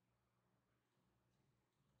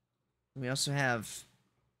 We also have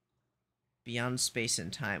Beyond Space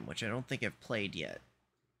and Time, which I don't think I've played yet.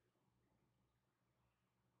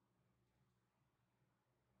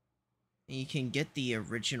 And you can get the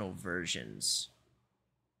original versions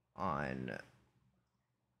on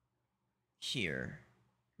here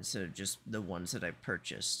instead of just the ones that I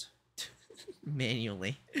purchased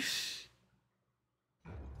manually.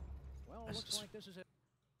 Well, looks like this is it.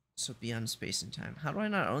 So Beyond Space and Time. How do I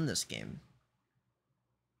not own this game?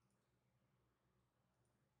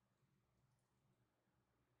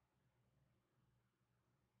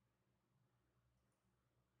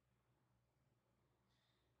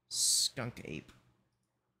 Skunk Ape.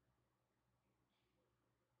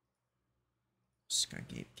 Skunk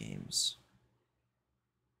Ape games.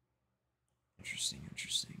 Interesting,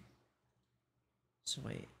 interesting. So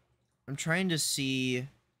wait. I'm trying to see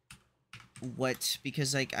what,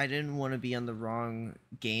 because like I didn't want to be on the wrong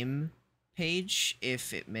game page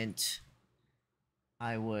if it meant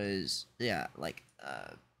I was, yeah, like,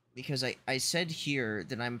 because I said here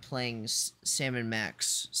that I'm playing Sam and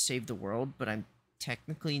Max Save the World, but I'm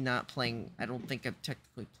technically not playing, I don't think I'm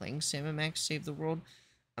technically playing Sam and Max Save the World.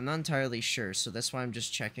 I'm not entirely sure, so that's why I'm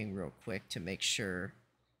just checking real quick to make sure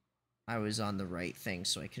I was on the right thing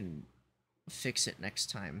so I can fix it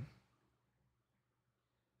next time.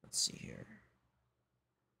 Let's see here.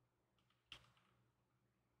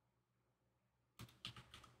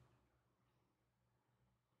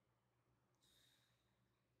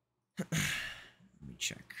 Let me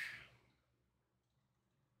check.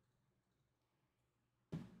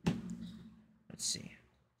 Let's see.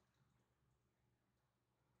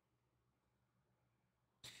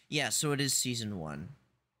 Yeah, so it is season 1,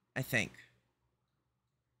 I think.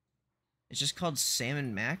 It's just called Sam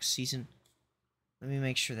and Max season. Let me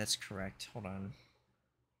make sure that's correct. Hold on.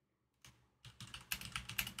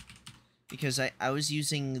 Because I was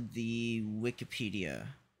using the Wikipedia,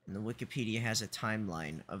 and the Wikipedia has a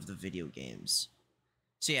timeline of the video games.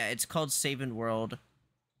 So yeah, it's called Save the World,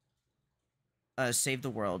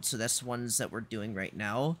 so that's the ones that we're doing right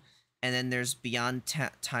now. And then there's Beyond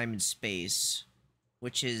Time and Space,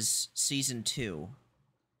 which is season 2,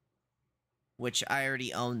 which I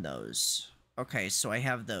already own those. Okay, so I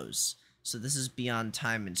have those. So this is Beyond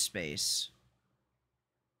Time and Space.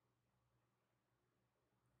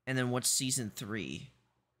 And then what's season 3?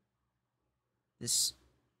 This,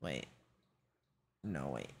 wait. No,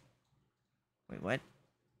 wait. Wait, what?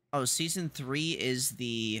 Oh, season 3 is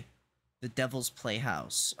the Devil's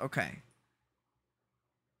Playhouse. Okay.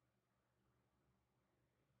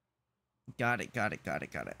 Got it.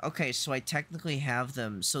 Okay, so I technically have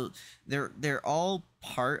them. So they're all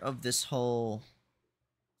part of this whole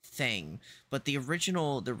thing. But the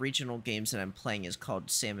regional games that I'm playing is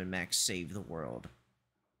called Sam and Max Save the World.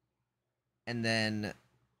 And then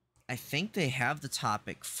I think they have the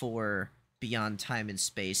topic for Beyond Time and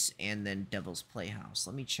Space and then Devil's Playhouse.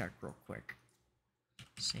 Let me check real quick.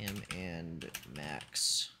 Sam and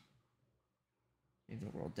Max Save the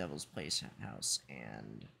World, Devil's Playhouse,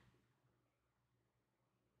 and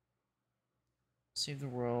Save the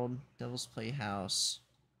World, Devil's Playhouse,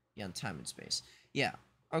 Beyond Time and Space. Yeah,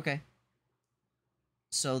 okay.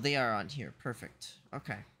 So they are on here. Perfect.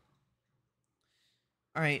 Okay.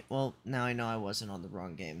 Alright, well, now I know I wasn't on the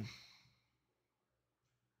wrong game.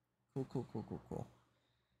 Cool.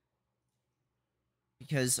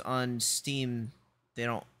 Because on Steam, they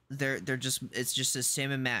don't... They're just... It's just a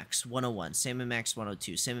Sam and Max 101, Sam and Max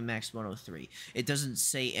 102, Sam and Max 103. It doesn't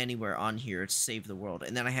say anywhere on here it's Save the World.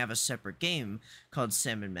 And then I have a separate game called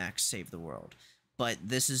Sam and Max Save the World. But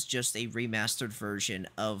this is just a remastered version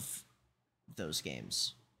of those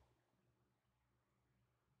games.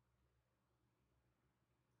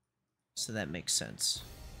 So that makes sense.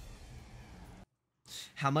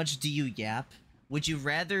 How much do you yap? Would you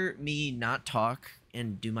rather me not talk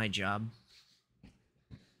and do my job?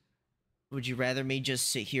 Would you rather me just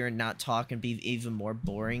sit here and not talk and be even more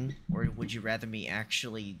boring? Or would you rather me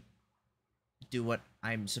actually do what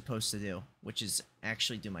I'm supposed to do, which is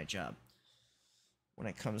actually do my job when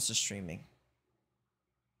it comes to streaming?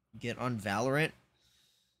 Get on Valorant?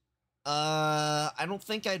 I don't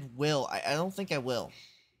think I will. I don't think I will.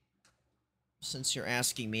 Since you're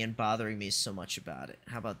asking me and bothering me so much about it.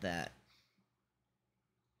 How about that?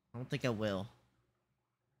 I don't think I will.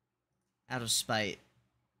 Out of spite.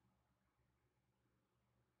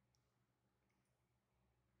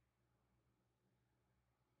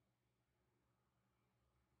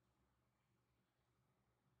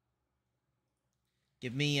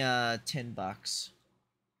 Give me, $10.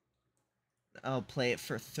 I'll play it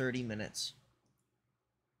for 30 minutes.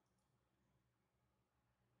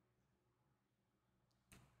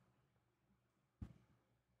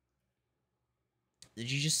 Did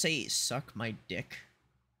you just say suck my dick?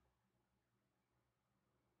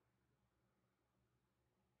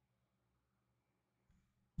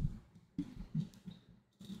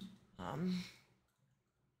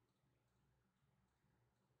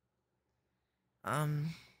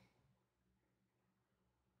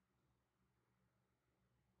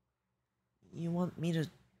 You want me to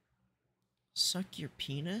suck your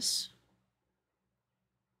penis?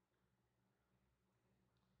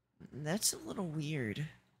 That's a little weird.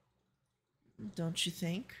 Don't you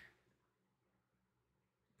think?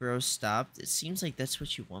 Bro, stop. It seems like that's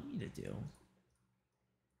what you want me to do.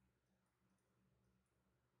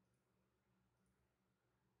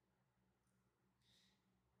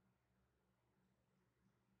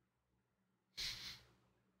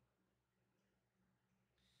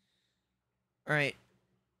 Alright.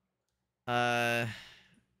 I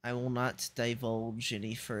will not divulge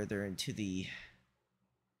any further into the...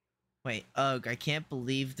 Wait, ugh, I can't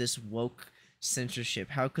believe this woke censorship.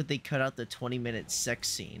 How could they cut out the 20-minute sex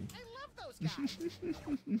scene? I love those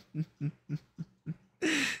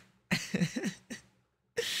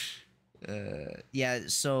guys. Yeah,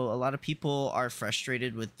 so a lot of people are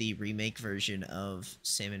frustrated with the remake version of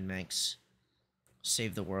Sam & Max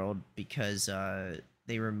Save the World because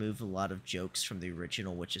they remove a lot of jokes from the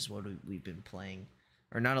original, which is what we've been playing.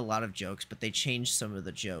 Or not a lot of jokes, but they changed some of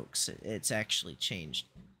the jokes. It's actually changed.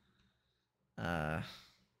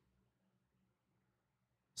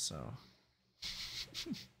 So...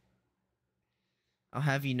 I'll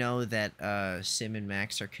have you know that Sim and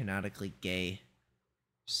Max are canonically gay.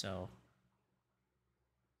 So...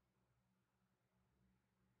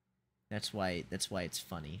 That's why it's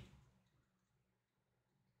funny.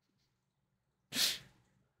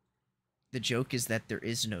 The joke is that there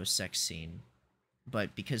is no sex scene,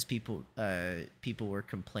 but because people were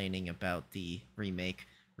complaining about the remake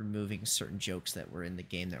removing certain jokes that were in the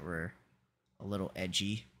game that were a little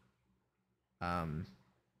edgy,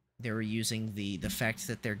 they were using the fact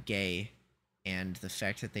that they're gay and the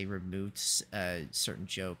fact that they removed certain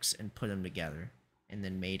jokes and put them together and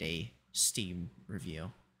then made a Steam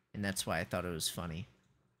review. And that's why I thought it was funny.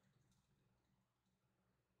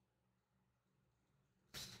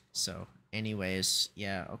 So, anyways,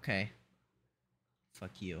 yeah, okay.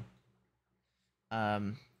 Fuck you.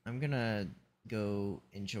 I'm gonna go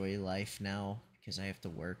enjoy life now because I have to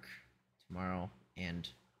work tomorrow and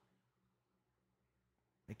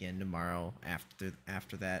again tomorrow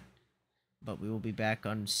after that. But we will be back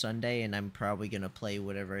on Sunday and I'm probably gonna play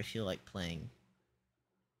whatever I feel like playing.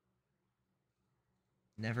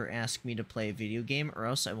 Never ask me to play a video game or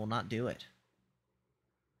else I will not do it.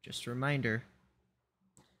 Just a reminder,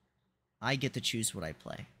 I get to choose what I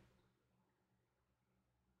play.